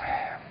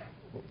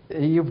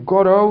 you've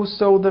got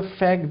also the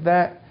fact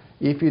that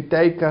if you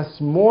take a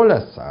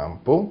smaller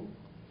sample,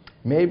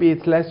 maybe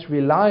it's less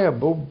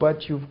reliable,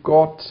 but you've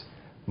got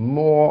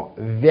more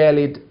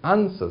valid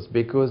answers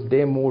because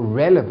they're more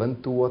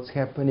relevant to what's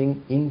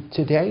happening in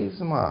today's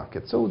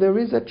market. So there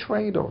is a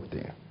trade-off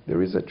there.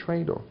 There is a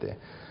trade-off there.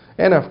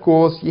 And of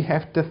course, you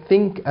have to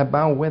think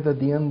about whether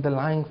the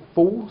underlying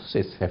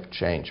forces have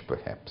changed,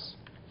 perhaps.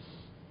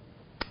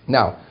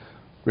 Now,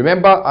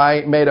 remember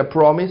I made a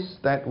promise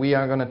that we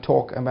are going to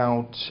talk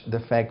about the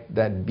fact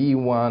that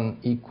B1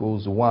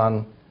 equals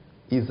 1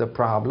 is a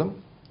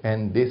problem,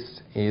 and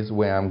this is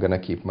where I'm going to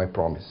keep my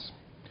promise.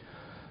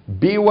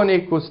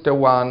 B1 equals to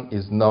 1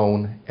 is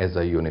known as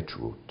a unit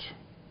root.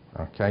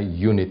 Okay,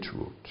 unit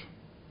root.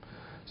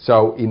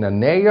 So in an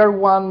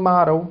AR1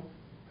 model,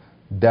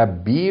 the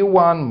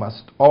B1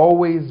 must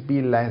always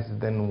be less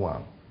than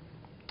 1.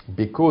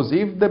 Because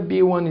if the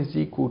B1 is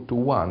equal to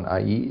 1,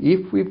 i.e.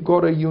 if we've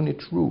got a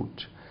unit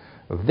root,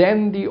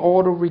 then the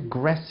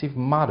autoregressive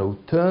model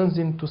turns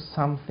into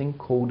something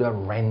called a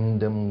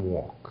random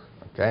walk.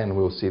 Okay, and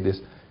we'll see this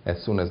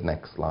as soon as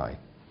next slide.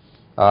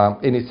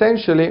 And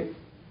essentially,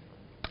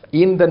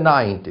 in the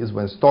 90s,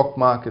 when stock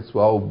markets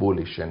were all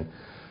bullish and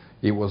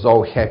it was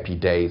all happy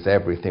days,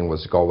 everything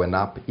was going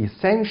up,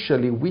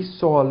 essentially we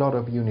saw a lot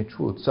of unit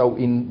roots. So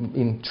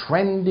in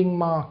trending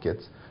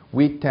markets,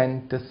 we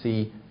tend to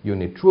see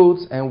unit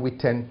roots and we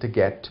tend to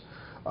get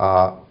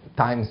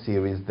time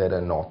series that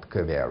are not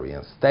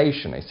covariance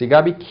stationary. So you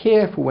got to be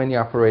careful when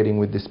you're operating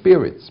with the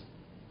spirits.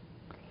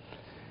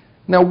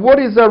 Now, what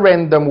is a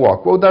random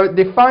walk? Well, the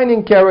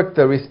defining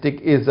characteristic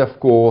is, of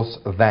course,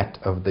 that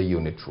of the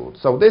unit root.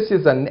 So this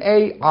is an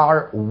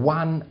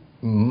AR1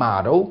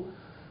 model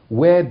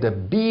where the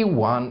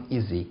B1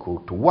 is equal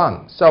to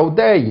 1. So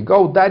there you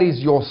go. That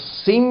is your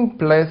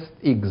simplest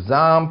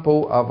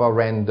example of a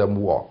random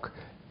walk.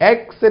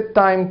 X at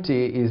time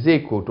t is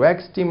equal to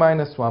xt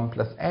minus 1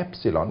 plus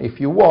epsilon. If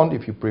you want,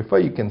 if you prefer,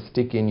 you can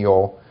stick in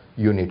your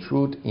unit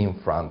root in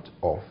front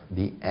of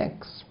the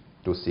x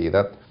to see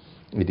that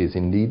it is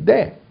indeed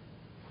there.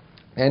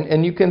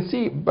 And you can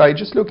see, by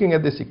just looking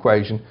at this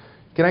equation,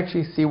 you can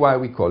actually see why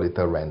we call it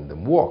a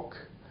random walk.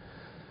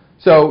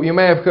 So you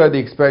may have heard the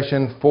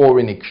expression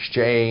foreign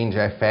exchange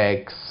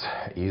FX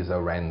is a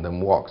random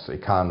walk, so you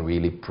can't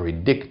really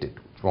predict it.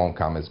 It won't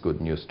come as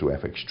good news to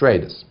FX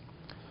traders.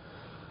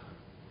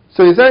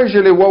 So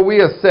essentially what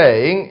we are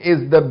saying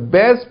is the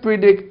best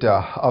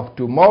predictor of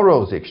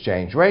tomorrow's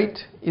exchange rate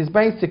is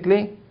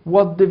basically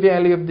what the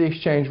value of the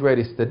exchange rate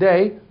is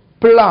today,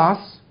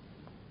 plus,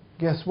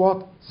 guess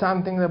what?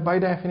 Something that by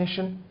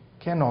definition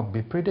cannot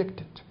be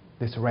predicted.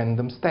 This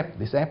random step,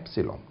 this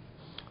epsilon.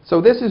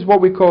 So this is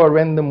what we call a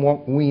random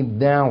walk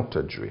without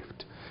a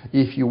drift.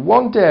 If you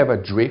want to have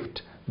a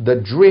drift, the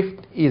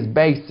drift is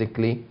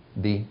basically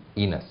the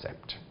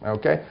intercept.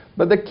 Okay?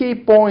 But the key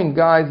point,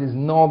 guys, is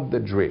not the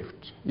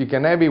drift. You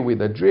can have it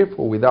with a drift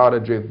or without a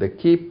drift. The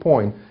key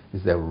point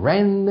is that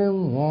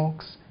random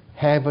walks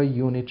have a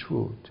unit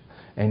root.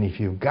 And if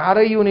you've got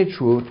a unit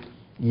root,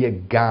 you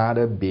got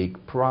a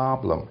big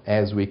problem,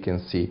 as we can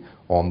see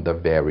on the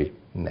very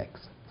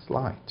next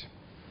slide.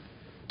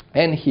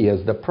 And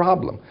here's the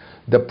problem.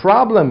 The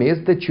problem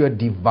is that you're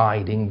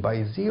dividing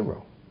by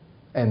 0,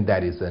 and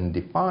that is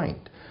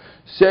undefined.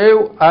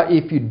 So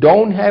if you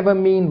don't have a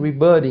mean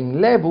reverting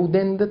level,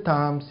 then the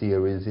time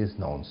series is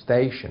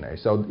non-stationary.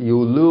 So you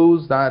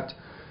lose that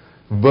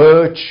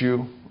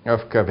virtue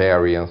of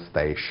covariance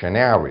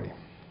stationarity.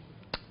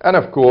 And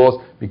of course,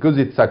 because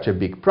it's such a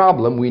big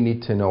problem, we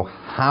need to know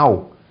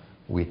how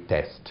we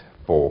test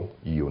for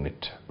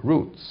unit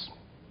roots.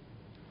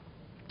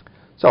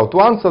 So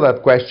to answer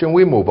that question,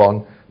 we move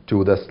on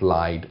to the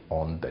slide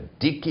on the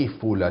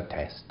Dickey-Fuller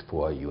test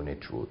for a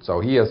unit root. So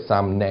here's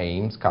some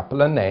names,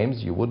 couple of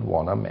names you would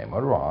want to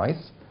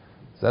memorize.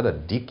 Is that a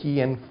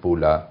Dickey and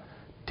Fuller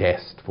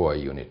test for a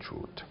unit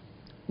root?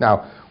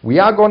 Now, we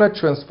are going to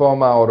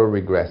transform our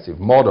autoregressive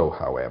model,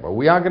 however.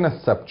 We are going to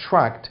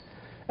subtract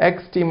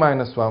xt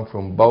minus 1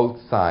 from both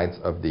sides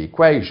of the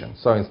equation.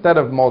 So instead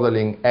of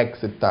modeling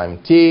x at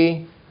time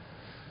t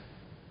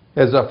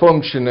as a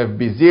function of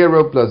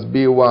b0 plus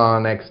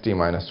b1 xt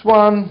minus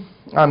 1,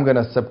 I'm going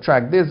to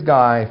subtract this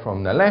guy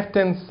from the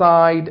left-hand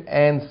side,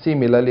 and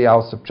similarly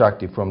I'll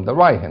subtract it from the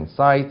right-hand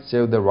side,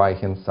 so the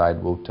right-hand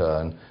side will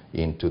turn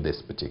into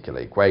this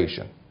particular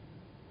equation.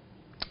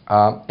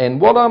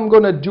 And what I'm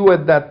going to do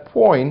at that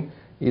point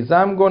is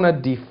I'm going to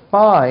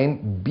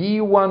define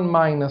b1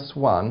 minus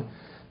 1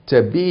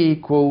 to be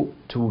equal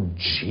to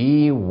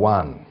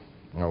g1.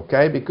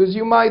 Okay, because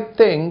you might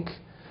think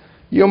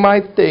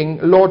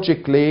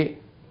logically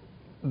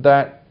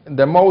that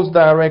the most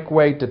direct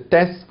way to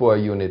test for a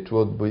unit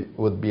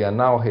would be a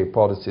null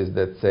hypothesis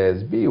that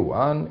says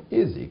b1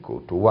 is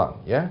equal to 1.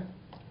 Yeah,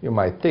 you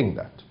might think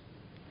that.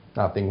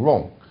 Nothing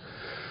wrong.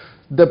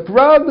 The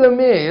problem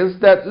is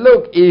that,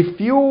 look, if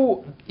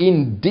you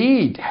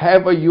indeed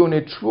have a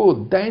unit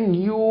root, then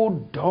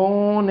you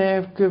don't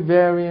have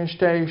covariance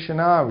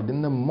stationarity,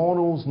 then the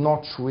model's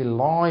not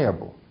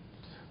reliable.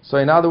 So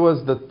in other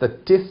words, the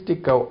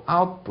statistical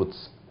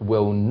outputs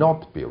will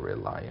not be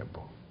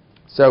reliable.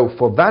 So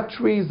for that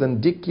reason,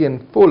 Dickey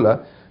and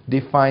Fuller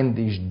define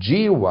this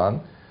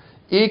G1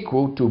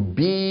 equal to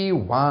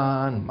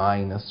B1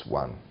 minus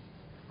 1.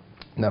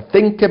 Now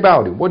think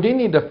about it. What you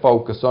need to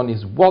focus on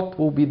is what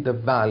will be the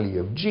value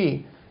of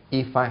G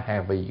if I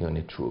have a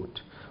unit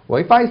root.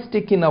 Well, if I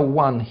stick in a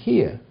 1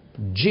 here,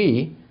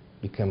 G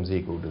becomes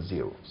equal to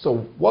 0.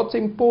 So what's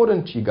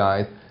important, you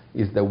guys,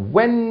 is that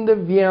when the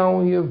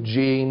value of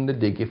G in the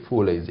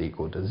Dickey-Fuller is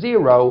equal to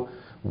 0,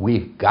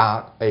 we've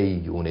got a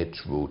unit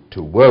root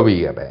to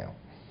worry about.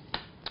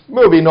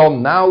 Moving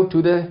on now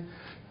to the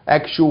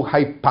actual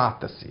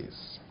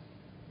hypothesis.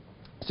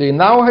 So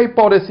in our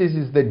hypothesis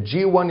is that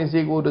G1 is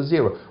equal to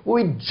 0.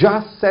 We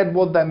just said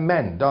what that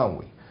meant, don't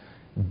we?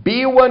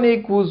 B1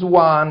 equals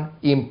 1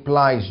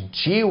 implies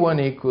G1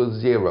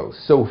 equals 0.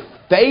 So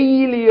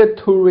failure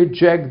to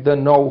reject the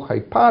null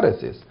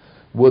hypothesis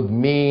would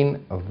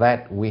mean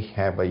that we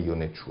have a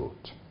unit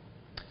root.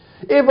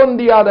 If, on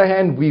the other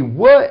hand, we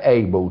were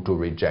able to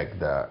reject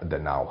the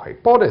null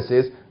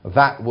hypothesis,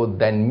 that would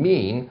then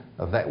mean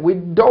that we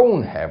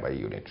don't have a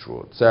unit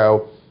root.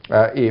 So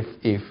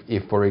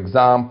if for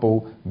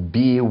example,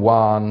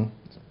 B1,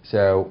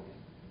 so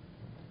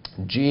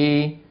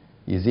G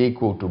is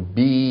equal to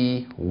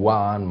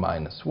B1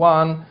 minus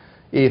 1,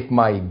 if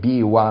my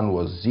B1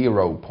 was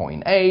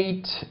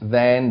 0.8,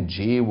 then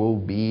G will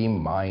be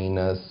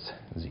minus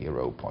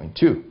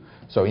 0.2.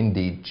 So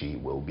indeed, G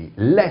will be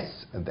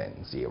less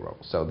than 0.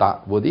 So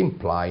that would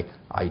imply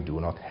I do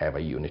not have a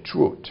unit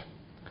root.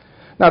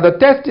 Now, the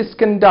test is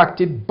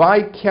conducted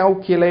by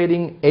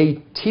calculating a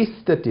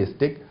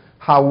t-statistic.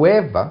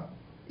 However,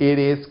 it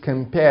is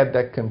compared,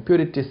 that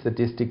computed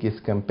t-statistic is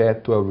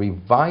compared to a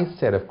revised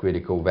set of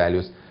critical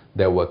values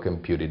that were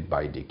computed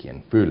by Dickey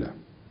and Fuller.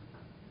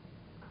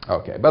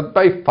 Okay, but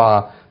by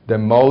far, the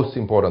most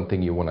important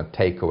thing you want to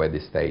take away at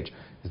this stage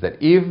is that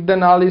if the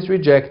null is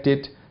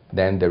rejected,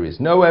 then there is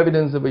no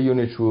evidence of a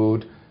unit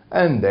root,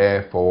 and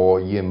therefore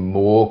you're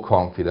more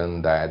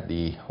confident that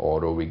the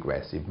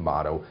autoregressive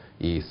model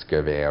is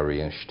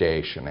covariance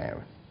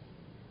stationary.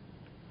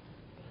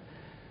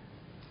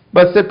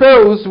 But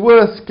suppose,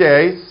 worst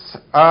case,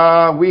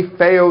 we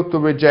fail to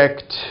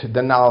reject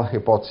the null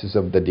hypothesis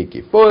of the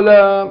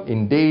Dickey-Fuller.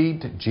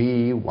 Indeed,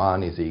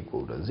 G1 is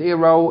equal to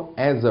 0.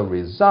 As a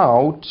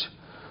result,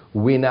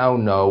 we now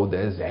know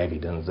there's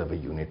evidence of a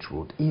unit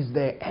root. Is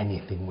there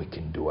anything we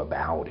can do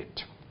about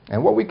it?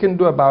 And what we can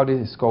do about it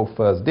is called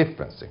first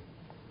differencing.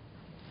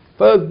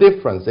 First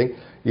differencing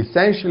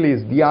essentially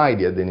is the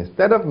idea that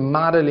instead of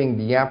modeling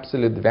the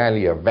absolute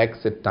value of x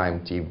at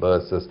time t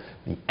versus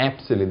the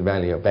absolute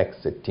value of x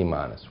at t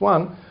minus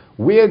 1,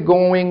 we are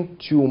going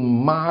to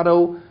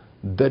model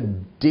the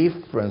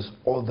difference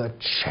or the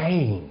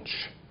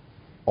change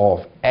of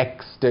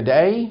x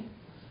today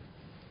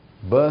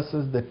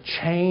versus the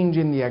change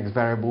in the x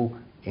variable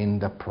in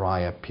the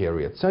prior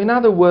period. So in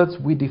other words,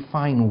 we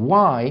define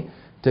y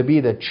to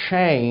be the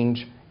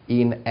change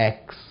in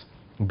x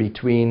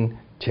between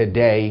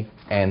today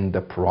and the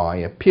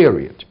prior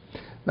period.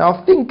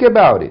 Now think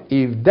about it.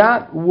 If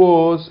that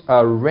was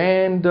a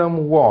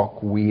random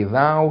walk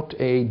without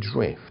a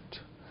drift,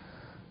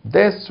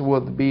 this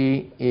would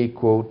be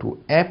equal to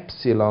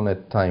epsilon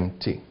at time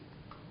t.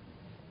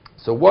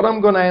 So what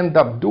I'm going to end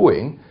up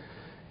doing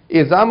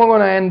is I'm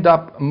going to end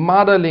up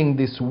modeling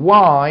this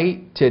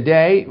y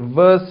today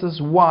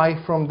versus y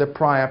from the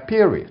prior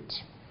period.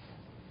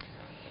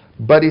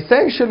 But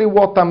essentially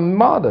what I'm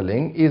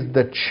modeling is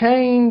the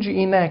change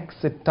in x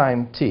at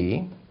time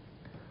t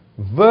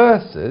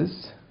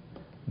versus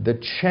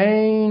the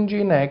change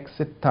in x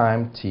at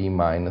time t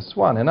minus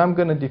 1. And I'm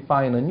going to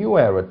define a new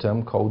error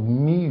term called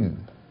mu.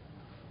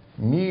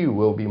 Mu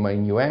will be my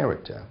new error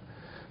term.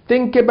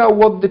 Think about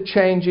what the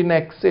change in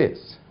x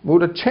is. Well,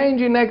 the change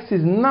in x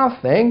is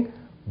nothing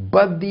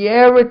but the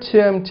error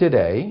term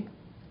today,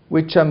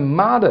 which I'm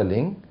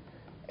modeling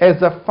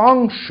as a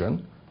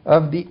function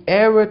of the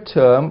error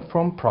term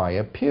from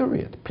prior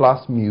period,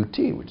 plus mu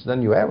t, which is the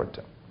new error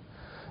term.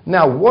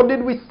 Now, what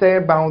did we say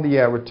about the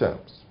error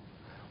terms?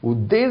 Well,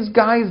 these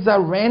guys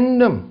are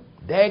random.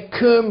 They're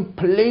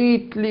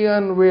completely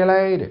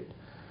unrelated.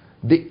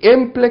 The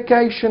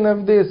implication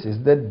of this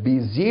is that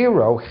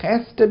B0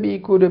 has to be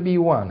equal to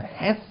B1,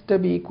 has to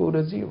be equal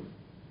to 0.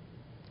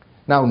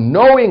 Now,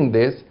 knowing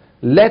this,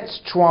 let's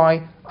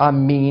try a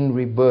mean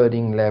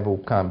reverting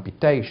level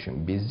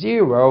computation.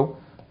 B0,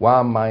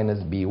 1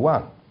 minus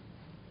B1.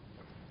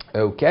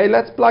 Okay,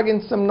 let's plug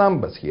in some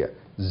numbers here.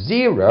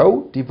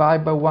 0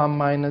 divided by 1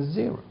 minus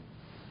 0.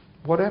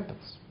 What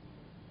happens?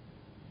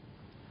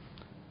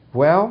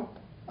 Well,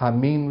 our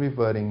mean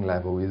reverting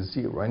level is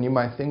 0. And you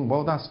might think,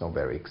 well, that's not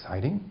very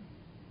exciting.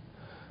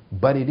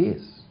 But it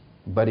is.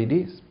 But it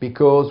is.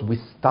 Because we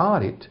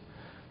started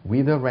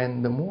with a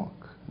random walk.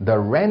 The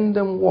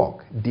random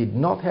walk did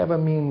not have a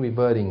mean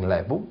reverting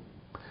level.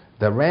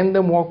 The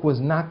random walk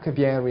was not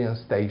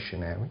covariance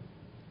stationary.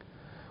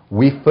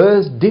 We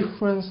first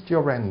differenced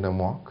your random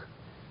walk,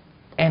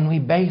 and we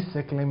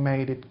basically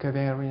made it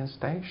covariance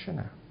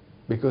stationary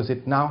because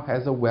it now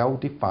has a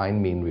well-defined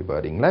mean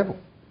reverting level.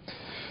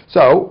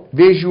 So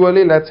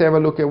visually, let's have a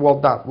look at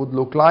what that would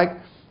look like.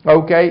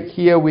 Okay,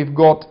 here we've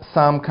got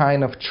some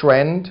kind of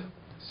trend.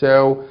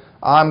 So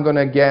I'm going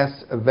to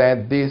guess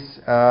that this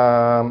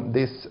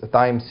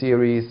time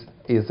series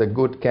is a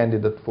good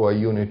candidate for a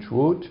unit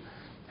root,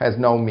 has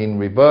no mean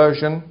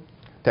reversion,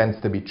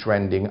 tends to be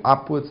trending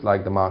upwards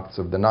like the markets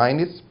of the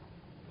 90s.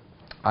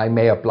 I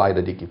may apply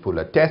the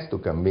Dickey-Fuller test to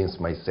convince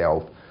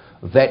myself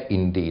that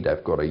indeed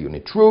I've got a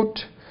unit root.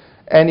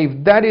 And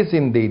if that is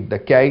indeed the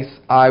case,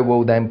 I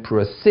will then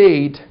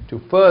proceed to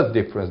first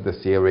difference the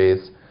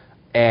series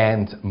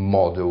and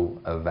model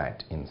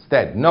that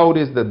instead.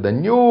 Notice that the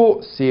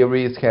new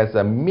series has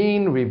a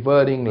mean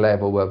reverting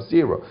level of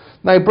 0.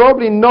 Now you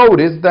probably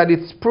notice that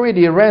it's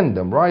pretty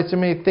random, right? So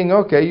you may think,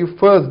 okay, you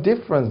first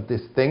difference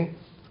this thing,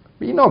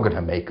 but you're not going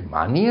to make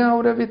money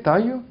out of it, are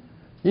you?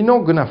 You're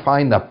not going to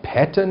find a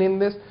pattern in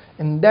this,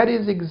 and that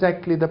is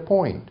exactly the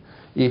point.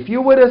 If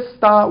you were to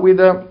start with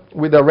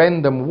a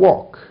random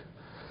walk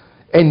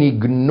and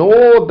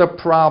ignore the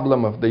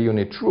problem of the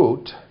unit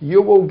root, you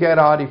will get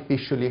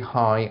artificially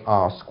high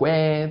R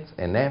squared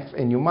and F,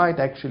 and you might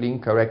actually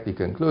incorrectly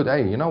conclude,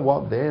 hey, you know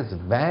what, there's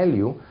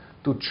value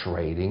to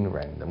trading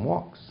random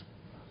walks.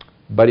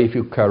 But if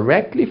you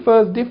correctly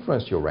first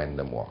difference your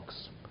random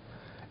walks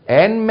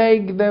and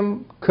make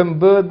them,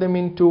 convert them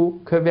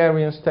into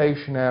covariant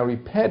stationary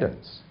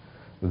patterns,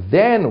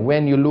 then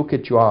when you look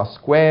at your R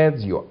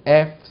squareds, your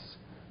Fs,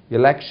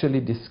 you'll actually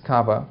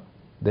discover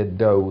that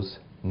those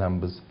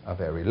numbers are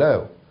very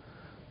low.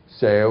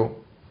 So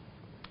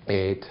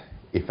it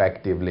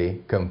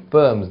effectively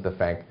confirms the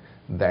fact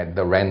that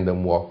the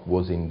random walk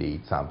was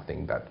indeed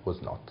something that was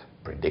not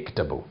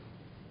predictable.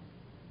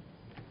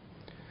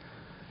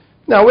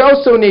 Now we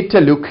also need to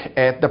look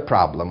at the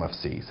problem of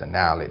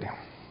seasonality.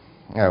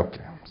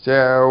 Okay,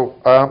 so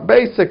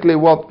basically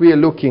what we are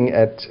looking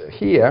at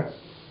here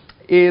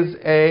is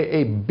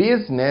a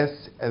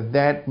business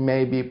that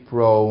may be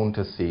prone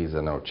to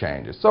seasonal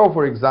changes. So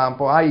for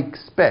example, I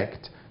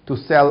expect to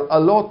sell a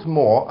lot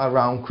more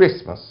around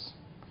Christmas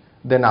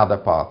than other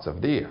parts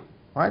of the year,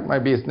 right? My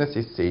business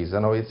is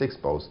seasonal, it's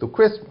exposed to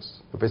Christmas,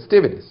 to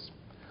festivities,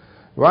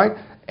 right?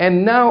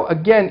 And now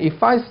again,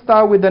 if I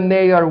start with an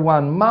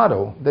AR1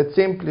 model that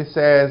simply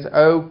says,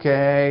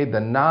 okay,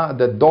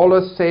 the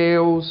dollar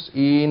sales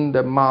in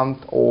the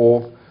month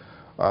of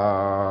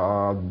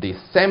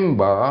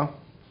December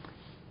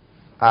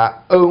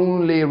are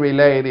only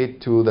related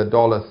to the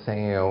dollar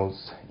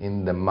sales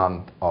in the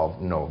month of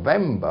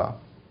November,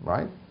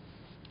 right?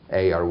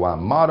 AR1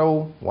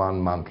 model,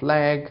 1 month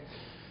lag.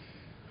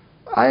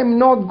 I'm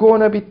not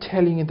going to be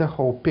telling you the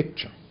whole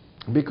picture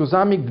because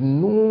I'm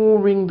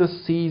ignoring the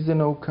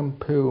seasonal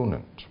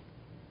component.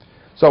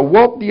 So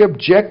what the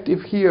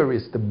objective here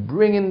is to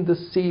bring in the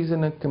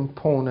seasonal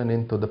component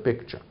into the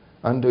picture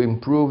and to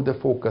improve the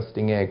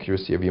forecasting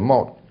accuracy of your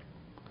model.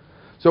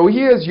 So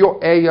here's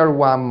your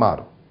AR1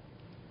 model.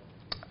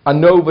 A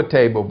NOVA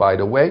table, by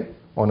the way,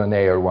 on an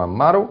AR1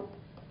 model.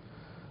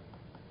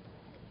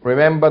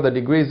 Remember, the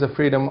degrees of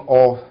freedom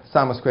of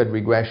sum squared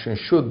regression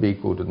should be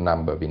equal to the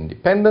number of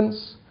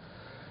independents.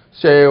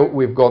 So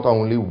we've got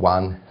only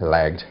one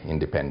lagged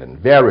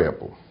independent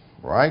variable,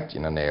 right,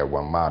 in an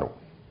AR1 model.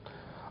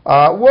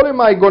 What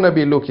am I going to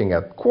be looking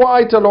at?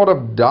 Quite a lot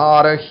of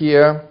data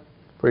here.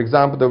 For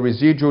example, the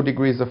residual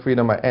degrees of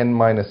freedom are n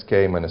minus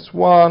k minus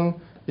 1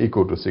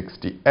 equal to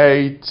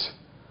 68.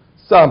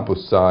 Sample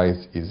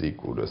size is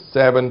equal to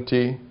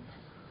 70.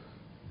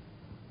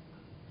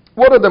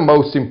 What are the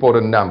most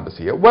important numbers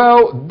here?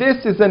 Well,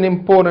 this is an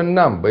important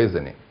number,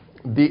 isn't it?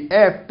 The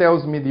F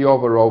tells me the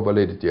overall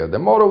validity of the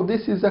model.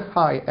 This is a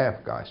high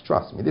F, guys.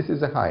 Trust me, this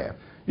is a high F.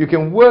 You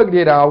can work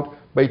it out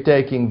by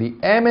taking the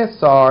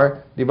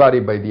MSR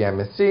divided by the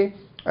MSE,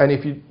 and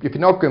if you're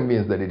not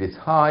convinced that it is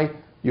high,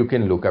 you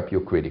can look up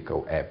your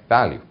critical F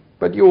value.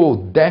 But you will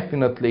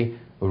definitely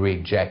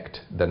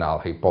reject the null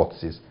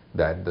hypothesis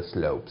that the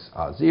slopes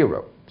are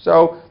 0.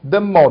 So the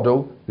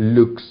model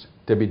looks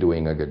to be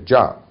doing a good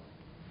job.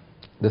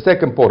 The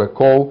second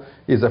protocol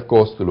is, of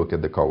course, to look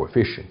at the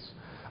coefficients.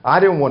 I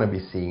don't want to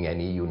be seeing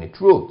any unit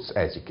roots,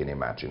 as you can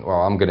imagine.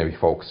 Well, I'm going to be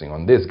focusing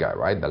on this guy,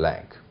 right, the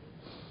lag.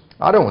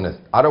 I don't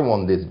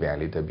want this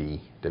value to be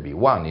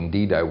 1.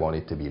 Indeed, I want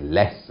it to be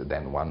less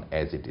than 1,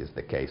 as it is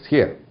the case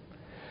here.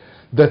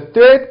 The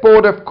third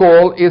port of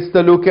call is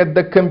to look at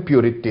the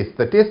computed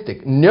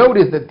t-statistic.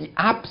 Notice that the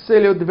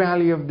absolute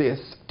value of this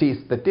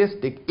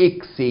t-statistic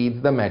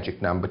exceeds the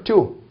magic number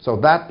 2. So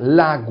that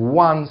lag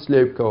 1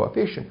 slope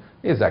coefficient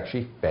is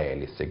actually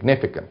fairly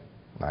significant.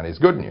 That is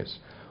good news.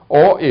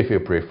 Or if you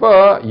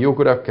prefer, you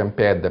could have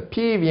compared the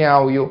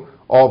p-value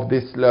of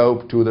this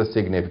slope to the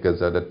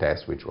significance of the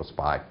test, which was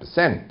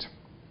 5%.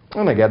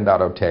 And again,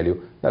 that'll tell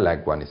you the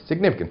lag 1 is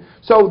significant.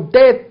 So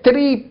there are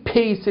 3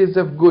 pieces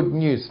of good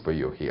news for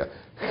you here.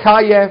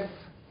 High F,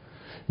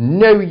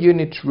 no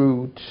unit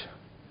root,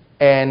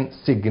 and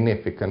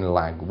significant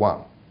lag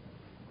 1.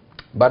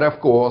 But of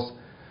course,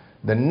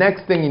 the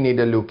next thing you need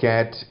to look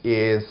at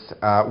is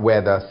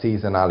whether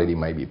seasonality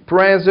may be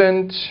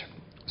present.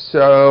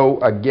 So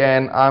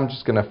again, I'm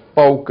just going to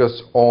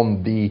focus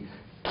on the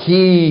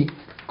key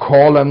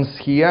columns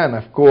here. And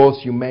of course,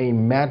 you may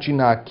imagine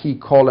our key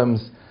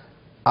columns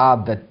are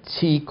the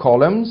T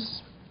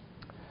columns.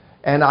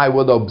 And I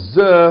would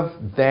observe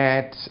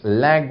that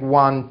lag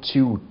 1,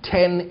 2,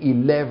 10,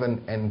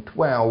 11, and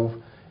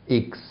 12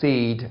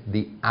 exceed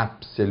the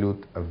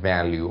absolute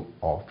value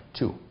of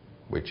 2,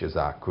 which is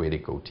our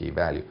critical T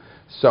value.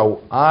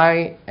 So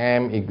I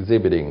am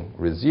exhibiting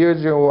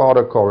residual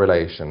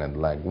autocorrelation at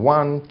lag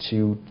 1,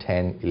 2,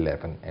 10,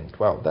 11, and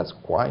 12. That's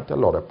quite a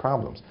lot of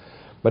problems.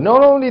 But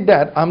not only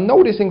that, I'm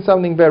noticing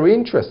something very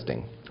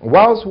interesting.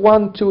 whilst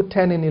 1, 2,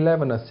 10 and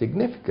 11 are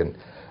significant,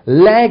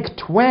 leg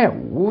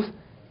 12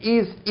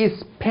 is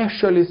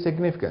especially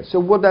significant. So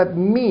what that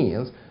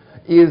means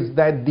is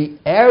that the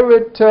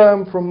error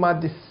term from my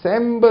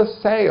December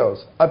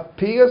sales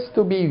appears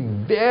to be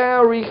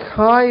very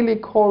highly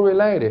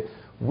correlated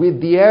with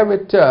the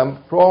error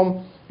term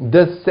from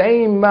the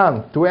same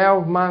month,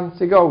 12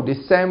 months ago,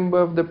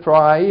 December of the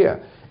prior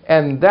year.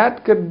 And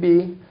that could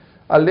be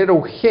a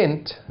little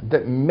hint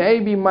that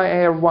maybe my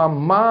R1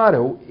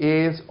 model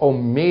is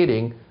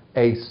omitting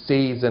a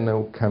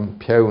seasonal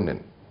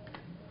component.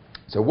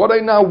 So what I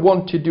now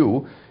want to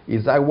do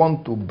is I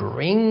want to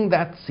bring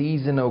that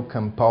seasonal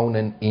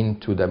component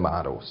into the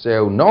model.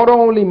 So not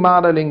only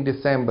modeling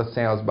December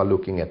sales by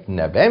looking at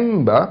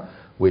November,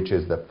 which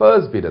is the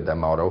first bit of the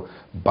model,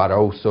 but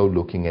also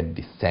looking at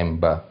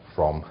December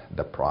from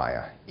the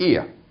prior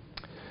year.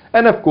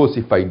 And of course,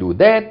 if I do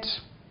that,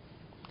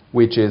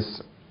 which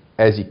is,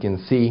 as you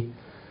can see,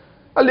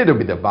 a little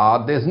bit of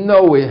art, there's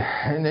no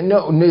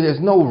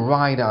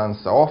right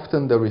answer.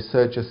 Often the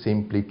researcher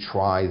simply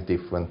tries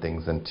different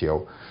things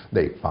until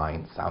they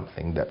find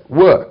something that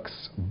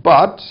works.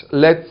 But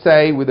let's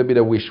say with a bit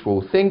of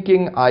wishful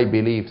thinking, I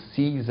believe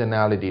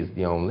seasonality is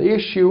the only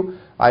issue.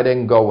 I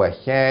then go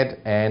ahead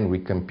and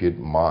recompute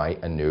my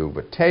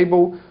ANOVA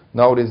table.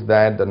 Notice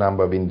that the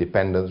number of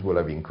independents will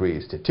have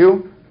increased to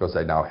 2, because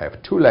I now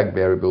have 2 leg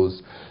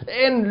variables.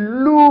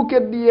 And look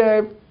at the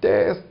F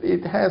test,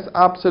 it has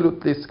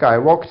absolutely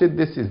skyrocketed.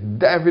 This is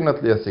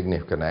definitely a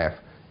significant F,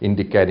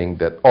 indicating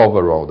that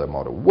overall the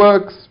model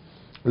works.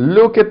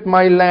 Look at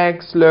my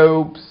leg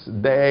slopes,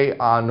 they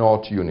are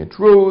not unit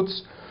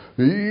roots.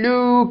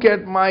 Look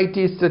at my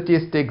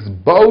t-statistics,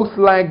 both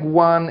leg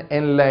 1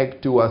 and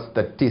leg 2 are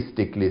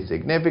statistically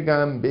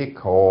significant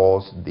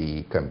because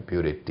the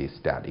computed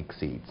t-stat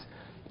exceeds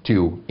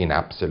 2 in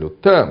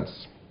absolute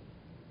terms.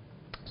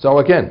 So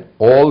again,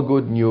 all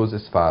good news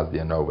as far as the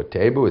ANOVA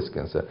table is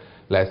concerned.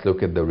 Let's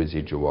look at the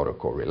residual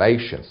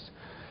autocorrelations.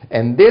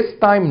 And this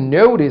time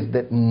notice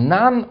that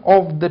none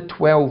of the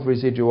 12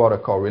 residual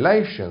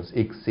autocorrelations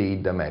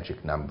exceed the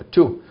magic number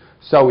 2.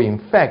 So in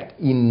fact,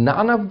 in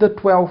none of the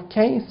 12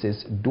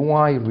 cases do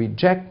I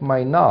reject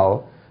my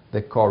null,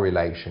 the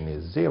correlation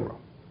is 0.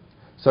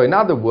 So in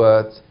other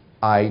words,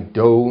 I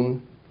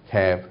don't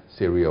have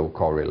serial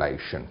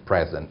correlation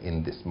present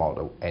in this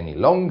model any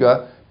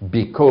longer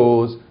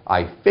because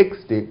I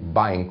fixed it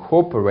by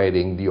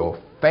incorporating the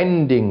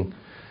offending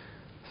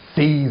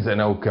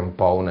seasonal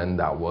component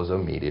that was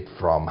omitted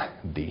from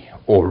the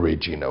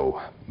original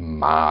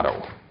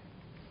model.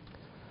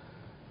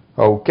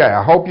 Okay,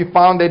 I hope you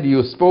found it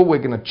useful. We're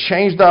going to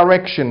change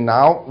direction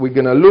now. We're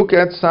going to look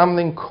at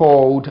something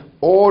called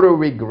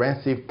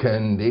autoregressive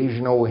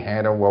conditional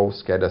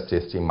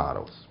heteroscedasticity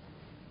models.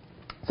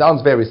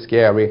 Sounds very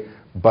scary,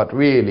 but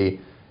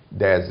really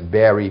there's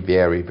very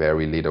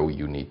little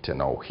you need to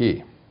know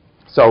here.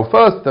 So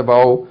first of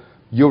all,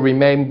 you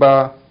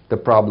remember the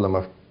problem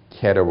of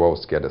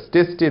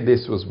heteroscedasticity.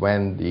 This was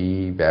when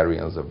the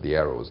variance of the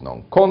error was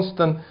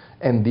non-constant,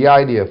 and the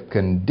idea of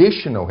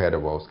conditional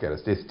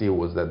heteroscedasticity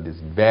was that this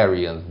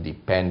variance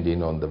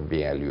depended on the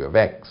value of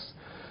x.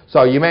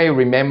 So you may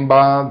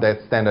remember that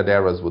standard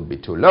errors would be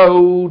too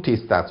low,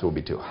 t-stats will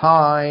be too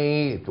high,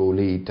 it will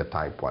lead to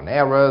type 1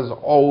 errors,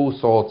 all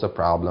sorts of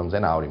problems,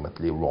 and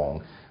ultimately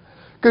wrong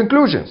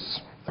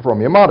conclusions from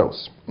your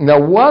models.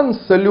 Now, one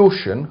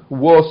solution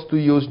was to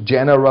use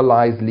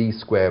generalized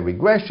least square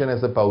regression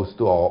as opposed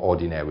to our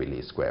ordinary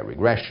least square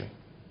regression.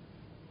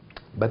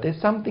 But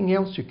there's something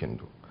else you can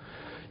do.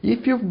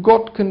 If you've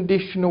got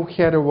conditional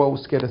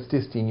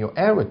heteroscedasticity in your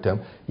error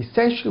term,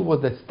 essentially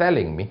what that's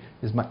telling me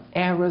is my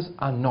errors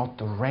are not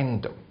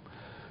random.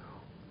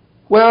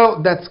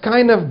 Well, that's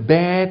kind of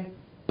bad,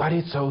 but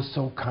it's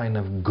also kind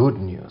of good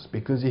news,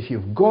 because if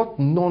you've got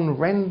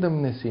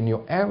non-randomness in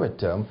your error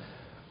term,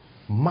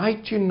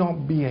 might you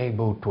not be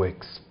able to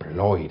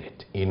exploit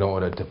it in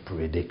order to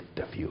predict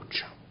the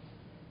future?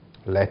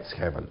 Let's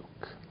have a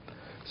look.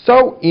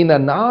 So in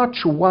an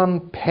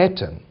Arch1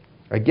 pattern,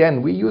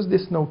 again, we use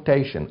this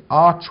notation,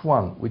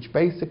 Arch1, which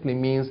basically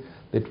means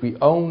that we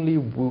only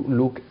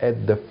look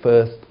at the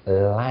first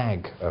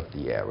leg of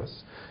the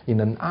errors. In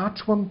an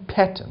Arch1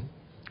 pattern,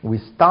 we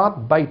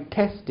start by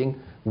testing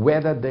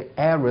whether the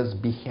errors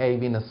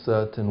behave in a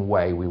certain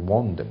way we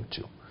want them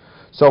to.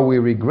 So we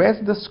regress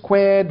the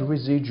squared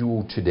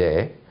residual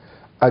today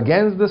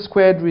against the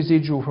squared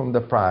residual from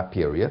the prior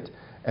period,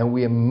 and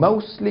we are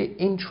mostly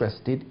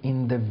interested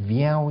in the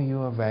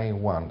value of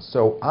A1.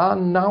 So our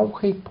null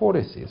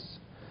hypothesis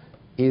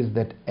is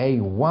that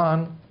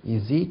A1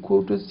 is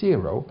equal to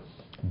 0,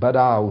 but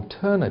our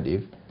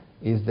alternative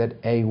is that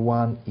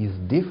A1 is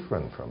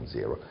different from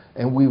 0.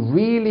 And we're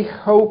really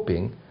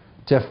hoping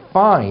to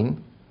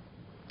find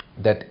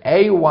that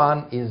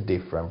A1 is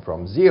different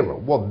from 0.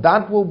 What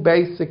that will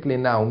basically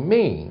now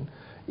mean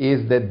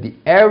is that the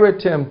error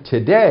term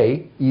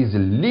today is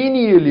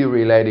linearly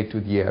related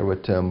to the error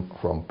term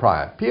from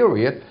prior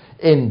period,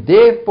 and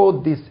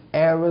therefore these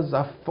errors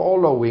are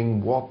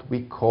following what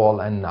we call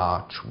an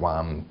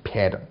Arch1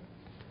 pattern.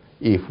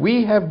 If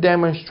we have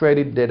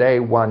demonstrated that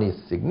A1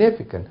 is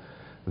significant,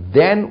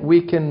 then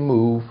we can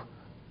move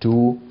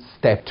to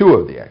step 2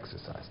 of the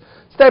exercise.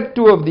 Step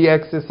 2 of the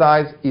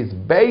exercise is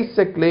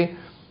basically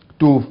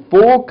to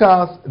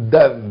forecast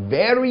the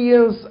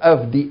variance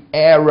of the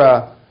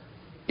error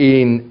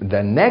in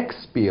the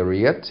next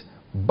period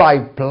by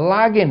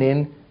plugging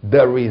in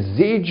the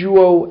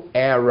residual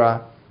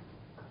error,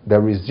 the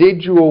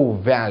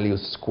residual value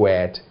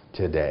squared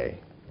today.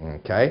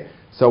 Okay?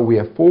 So we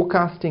are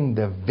forecasting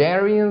the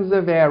variance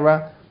of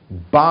error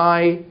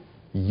by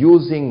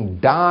using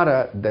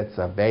data that's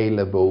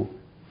available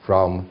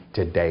from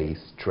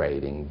today's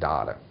trading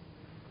data.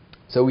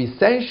 So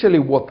essentially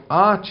what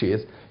ARCH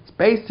is, it's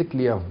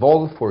basically a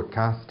vol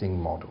forecasting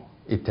model.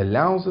 It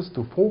allows us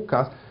to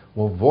forecast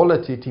what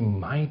volatility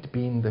might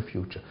be in the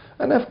future.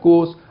 And of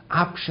course,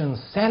 option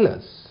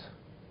sellers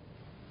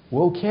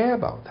will care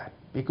about that,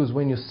 because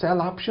when you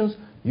sell options,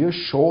 you're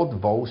short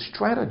vol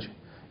strategy.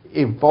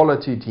 If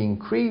volatility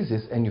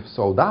increases and you've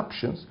sold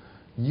options,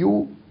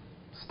 you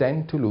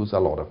stand to lose a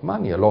lot of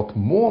money, a lot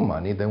more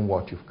money than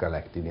what you've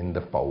collected in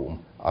the form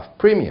of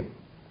premium.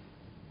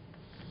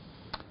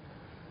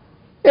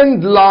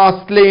 And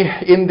lastly,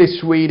 in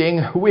this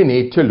reading, we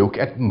need to look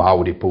at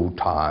multiple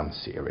time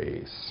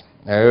series.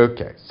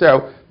 Okay,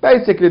 so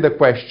basically the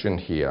question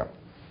here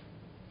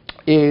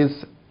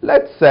is,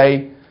 let's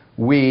say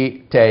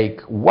we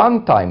take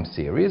one time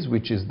series,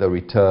 which is the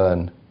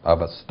return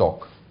of a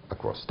stock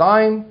across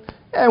time,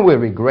 and we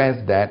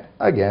regress that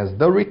against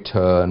the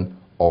return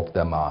of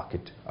the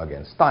market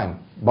against time.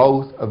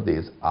 Both of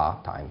these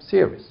are time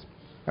series.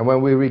 And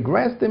when we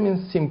regress them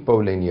in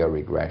simple linear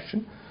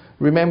regression,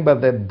 remember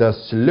that the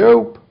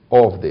slope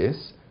of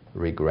this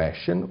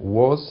regression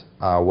was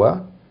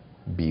our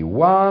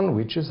B1,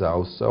 which is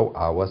also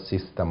our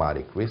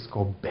systematic risk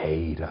or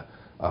beta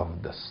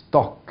of the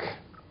stock.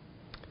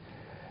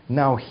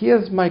 Now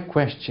here's my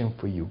question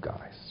for you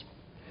guys.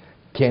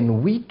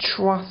 Can we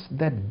trust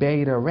that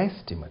beta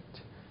estimate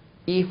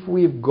if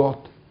we've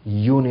got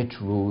unit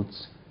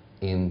roots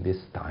in this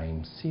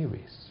time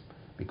series?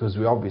 Because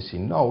we obviously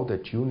know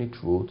that unit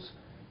roots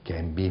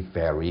can be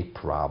very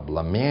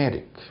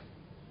problematic.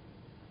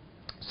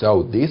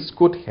 So this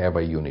could have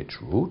a unit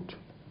root,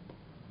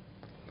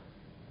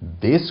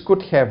 this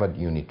could have a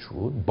unit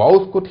root,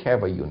 both could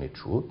have a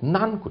unit root,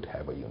 none could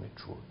have a unit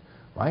root,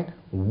 right?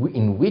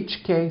 In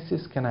which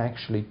cases can I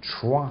actually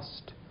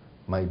trust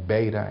my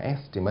beta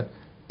estimate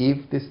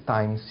if this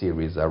time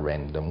series are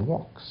random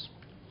walks?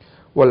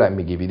 Well, let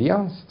me give you the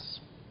answers.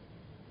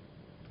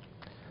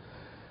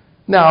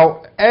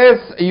 Now, as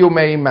you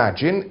may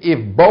imagine,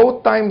 if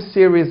both time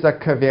series are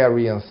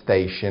covariance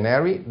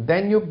stationary,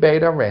 then your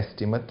beta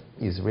estimate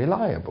is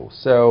reliable.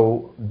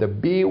 So the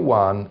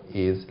B1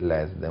 is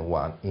less than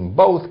 1. In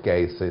both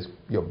cases,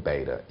 your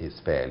beta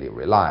is fairly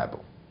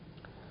reliable.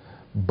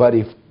 But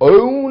if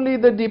only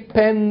the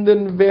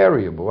dependent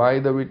variable,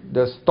 either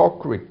the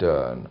stock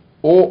return,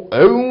 or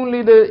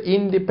only the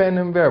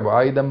independent variable,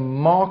 either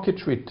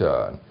market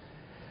return,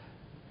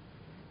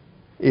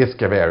 is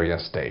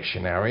covariance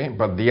stationary,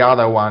 but the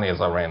other one is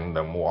a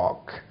random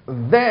walk,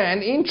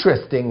 then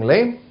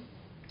interestingly,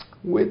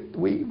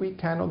 we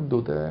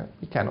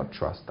cannot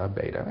trust our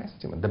beta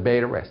estimate. The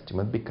beta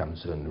estimate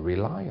becomes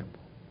unreliable.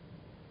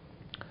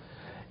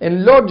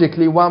 And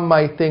logically, one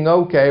might think,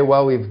 okay,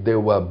 well, if they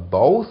were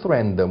both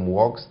random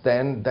walks,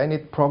 then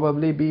it'd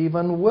probably be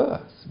even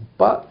worse.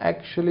 But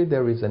actually,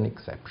 there is an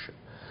exception.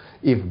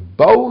 If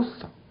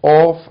both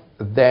of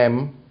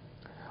them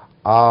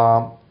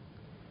are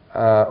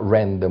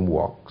random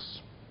walks,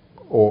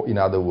 or in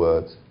other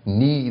words,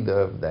 neither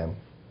of them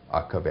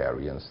are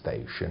covariance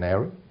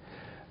stationary,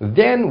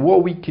 then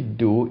what we could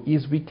do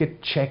is we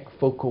could check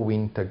for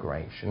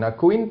cointegration. Now,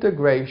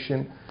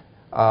 cointegration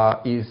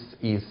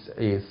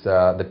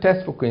the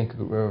test for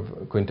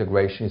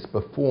cointegration is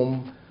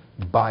performed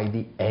by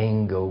the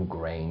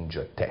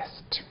Engel-Granger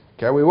test.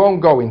 Okay, we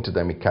won't go into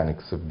the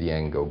mechanics of the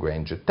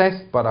Engel-Granger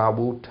test, but I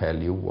will tell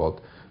you what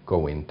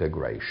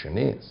cointegration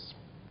is.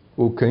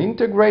 Well,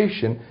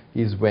 cointegration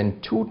is when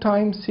two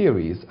time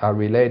series are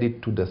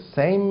related to the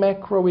same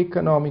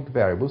macroeconomic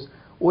variables,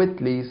 or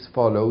at least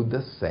follow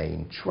the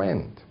same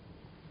trend.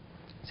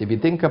 So if you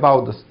think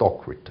about the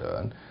stock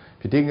return,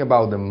 if you think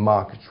about the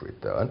market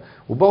return,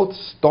 well, both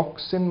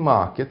stocks and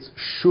markets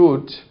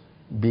should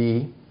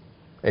be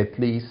at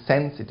least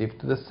sensitive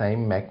to the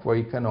same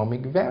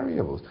macroeconomic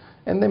variables,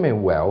 and they may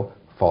well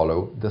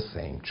follow the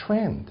same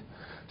trend.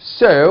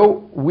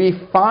 So we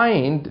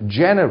find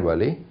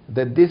generally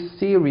that this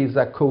series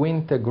are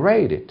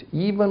co-integrated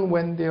even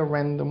when they're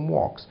random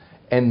walks,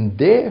 and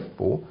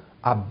therefore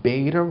our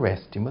beta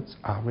estimates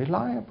are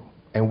reliable,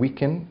 and we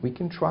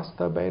can trust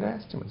our beta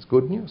estimates.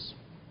 Good news.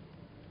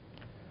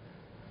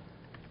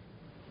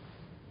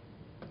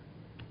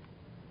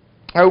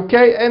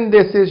 Okay, and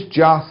this is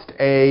just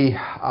a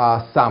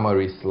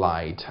summary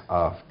slide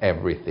of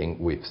everything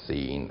we've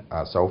seen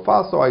so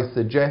far. So I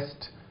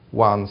suggest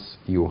once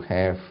you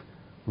have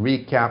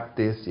recapped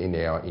this in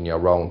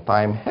your own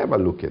time, have a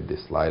look at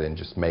this slide and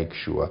just make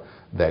sure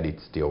that it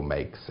still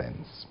makes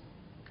sense.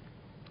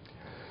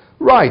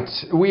 Right,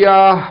 we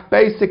are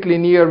basically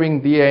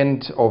nearing the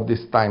end of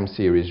this time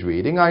series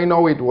reading. I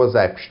know it was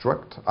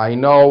abstract. I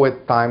know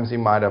at times it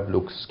might have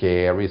looked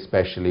scary,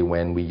 especially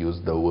when we use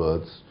the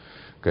words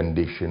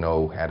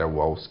conditional,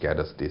 hetero,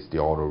 scatter-this, the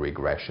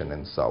autoregression,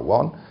 and so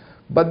on.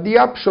 But the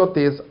upshot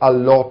is a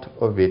lot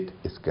of it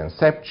is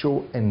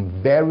conceptual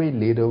and very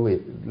little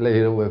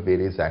of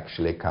it is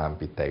actually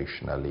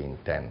computationally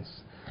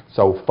intense.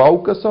 So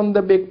focus on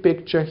the big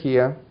picture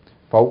here,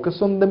 focus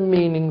on the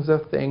meanings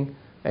of things,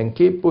 and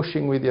keep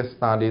pushing with your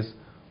studies.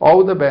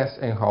 All the best,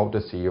 and hope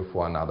to see you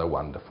for another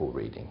wonderful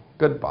reading.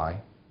 Goodbye.